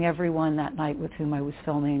 including everyone that night with whom I was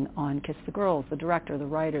filming on Kiss the Girls, the director, the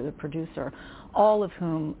writer, the producer, all of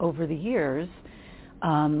whom over the years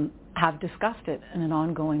have discussed it in an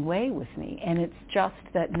ongoing way with me. And it's just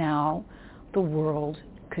that now the world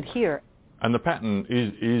could hear. And the pattern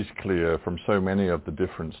is clear from so many of the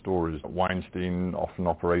different stories. Weinstein often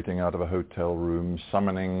operating out of a hotel room,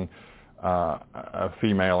 summoning a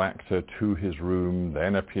female actor to his room,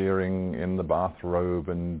 then appearing in the bathrobe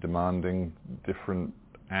and demanding different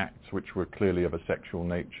acts which were clearly of a sexual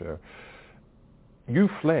nature. You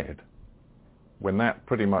fled when that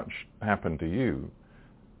pretty much happened to you.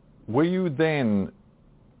 Were you then,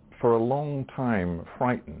 for a long time,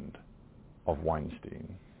 frightened of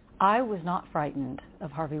Weinstein? I was not frightened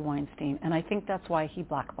of Harvey Weinstein, and I think that's why he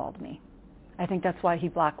blackballed me. I think that's why he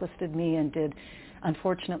blacklisted me and did,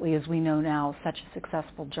 unfortunately, as we know now, such a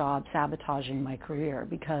successful job sabotaging my career,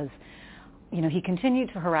 because, you know, he continued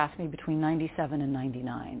to harass me between 97 and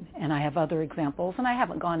 99. And I have other examples, and I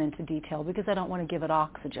haven't gone into detail because I don't want to give it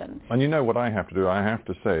oxygen. And you know what I have to do? I have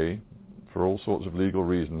to say, for all sorts of legal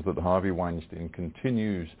reasons, that Harvey Weinstein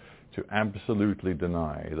continues to absolutely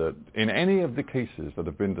deny that in any of the cases that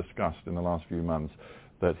have been discussed in the last few months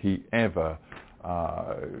that he ever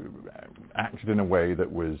acted in a way that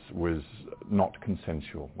was not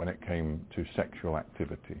consensual when it came to sexual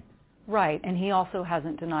activity. Right, and he also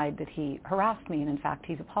hasn't denied that he harassed me, and in fact,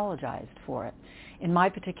 he's apologized for it. In my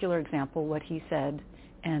particular example, what he said,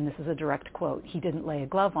 and this is a direct quote, he didn't lay a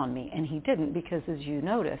glove on me, and he didn't because, as you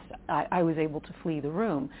noticed, I was able to flee the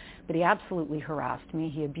room, but he absolutely harassed me.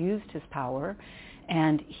 He abused his power,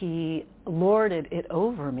 and he lorded it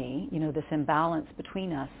over me, this imbalance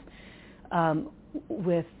between us,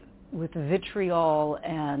 with vitriol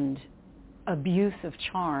and abuse of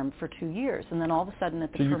charm for 2 years. And then all of a sudden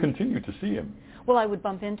at the... So you continue to see him? Well, I would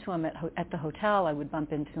bump into him at the hotel. I would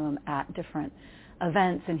bump into him at different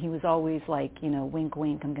events, and he was always like, wink,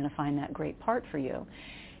 wink, I'm going to find that great part for you.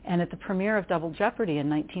 And at the premiere of Double Jeopardy in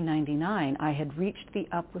 1999, I had reached the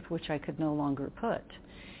up with which I could no longer put.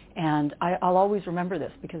 And I'll always remember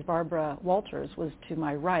this because Barbara Walters was to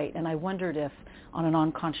my right, and I wondered if, on an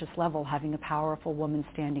unconscious level, having a powerful woman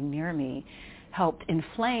standing near me helped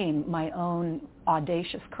inflame my own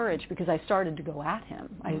audacious courage, because I started to go at him.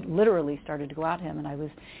 I literally started to go at him, and I was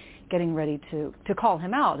getting ready to call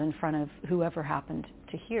him out in front of whoever happened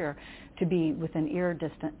to hear, to be within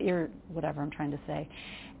whatever I'm trying to say.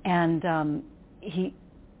 And he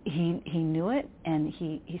knew it, and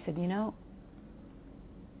he said, I'm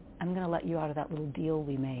going to let you out of that little deal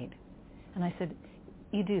we made. And I said,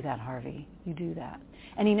 you do that, Harvey, you do that.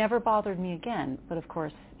 And he never bothered me again, but of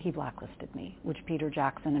course he blacklisted me, which Peter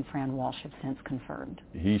Jackson and Fran Walsh have since confirmed.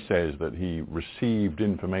 He says that he received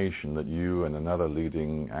information that you and another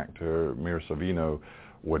leading actor, Mira Sorvino,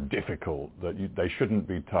 were difficult, that they shouldn't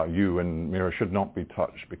be you and Mira should not be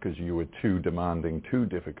touched because you were too demanding, too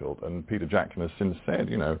difficult. And Peter Jackson has since said,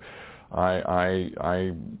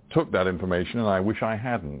 I took that information and I wish I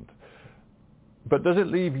hadn't. But does it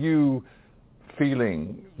leave you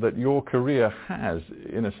feeling that your career has,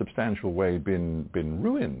 in a substantial way, been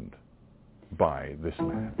ruined by this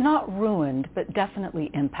man? Not ruined, but definitely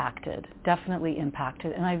impacted.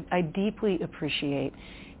 And I deeply appreciate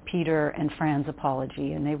Peter and Fran's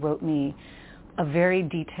apology, and they wrote me a very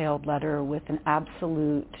detailed letter with an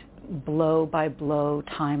absolute blow-by-blow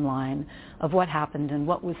timeline of what happened and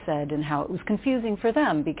what was said and how it was confusing for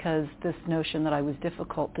them, because this notion that I was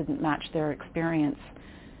difficult didn't match their experience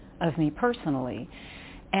of me personally.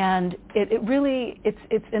 And it really,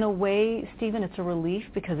 it's in a way, Stephen, it's a relief,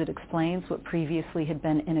 because it explains what previously had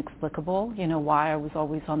been inexplicable, why I was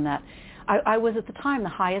always on that. I was at the time the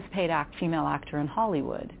highest paid female actor in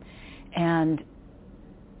Hollywood. And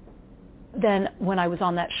then when I was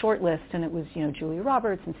on that short list, and it was, Julia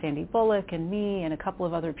Roberts and Sandy Bullock and me and a couple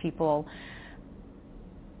of other people,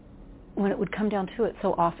 when it would come down to it,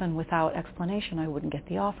 so often without explanation, I wouldn't get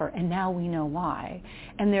the offer. And now we know why.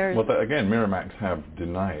 And there's... Well, again, Miramax have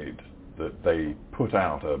denied that they put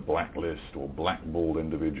out a blacklist or blackballed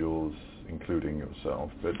individuals, including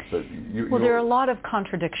yourself. But well, there are a lot of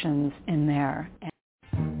contradictions in there.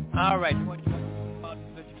 All right. What you want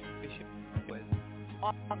to was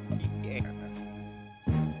off the air.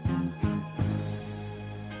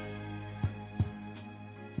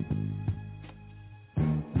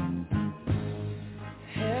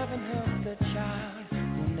 Heaven help the child who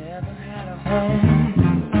never had a home.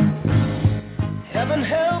 Heaven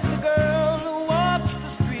help the girl who walks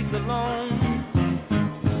the streets alone.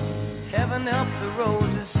 Heaven help the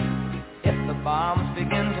roses if the bombs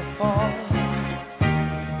begin to fall.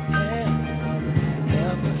 Heaven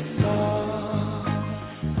help us all.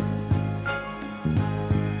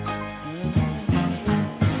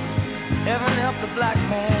 Heaven help the black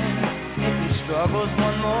man if he struggles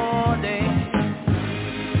one more day.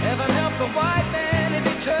 Heaven help the white man if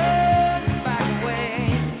he turns back away.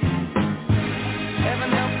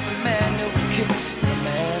 Heaven help the man who kicks the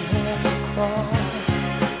man who never crawls.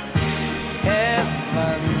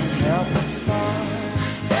 Heaven help us all.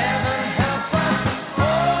 Heaven help us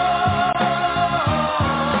all.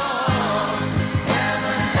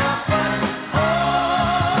 Heaven help us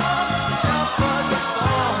all. Help us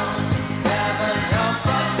all. Heaven help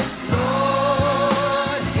us, Lord.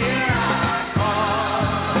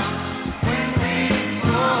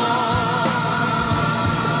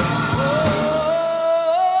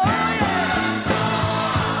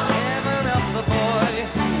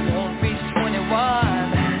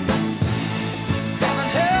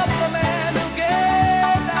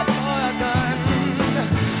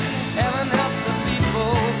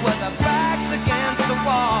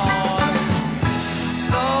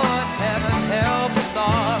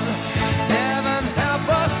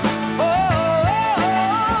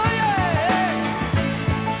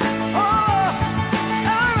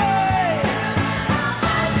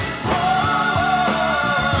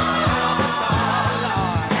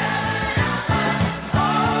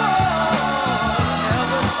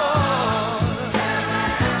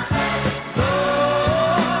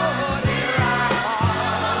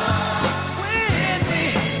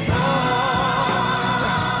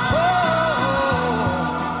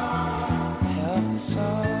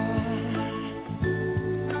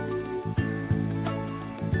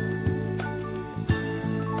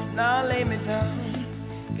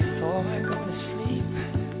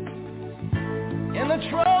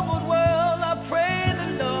 troubled world, I pray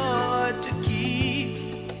the Lord to keep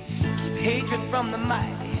hatred from the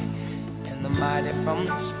mighty and the mighty from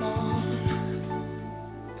the small.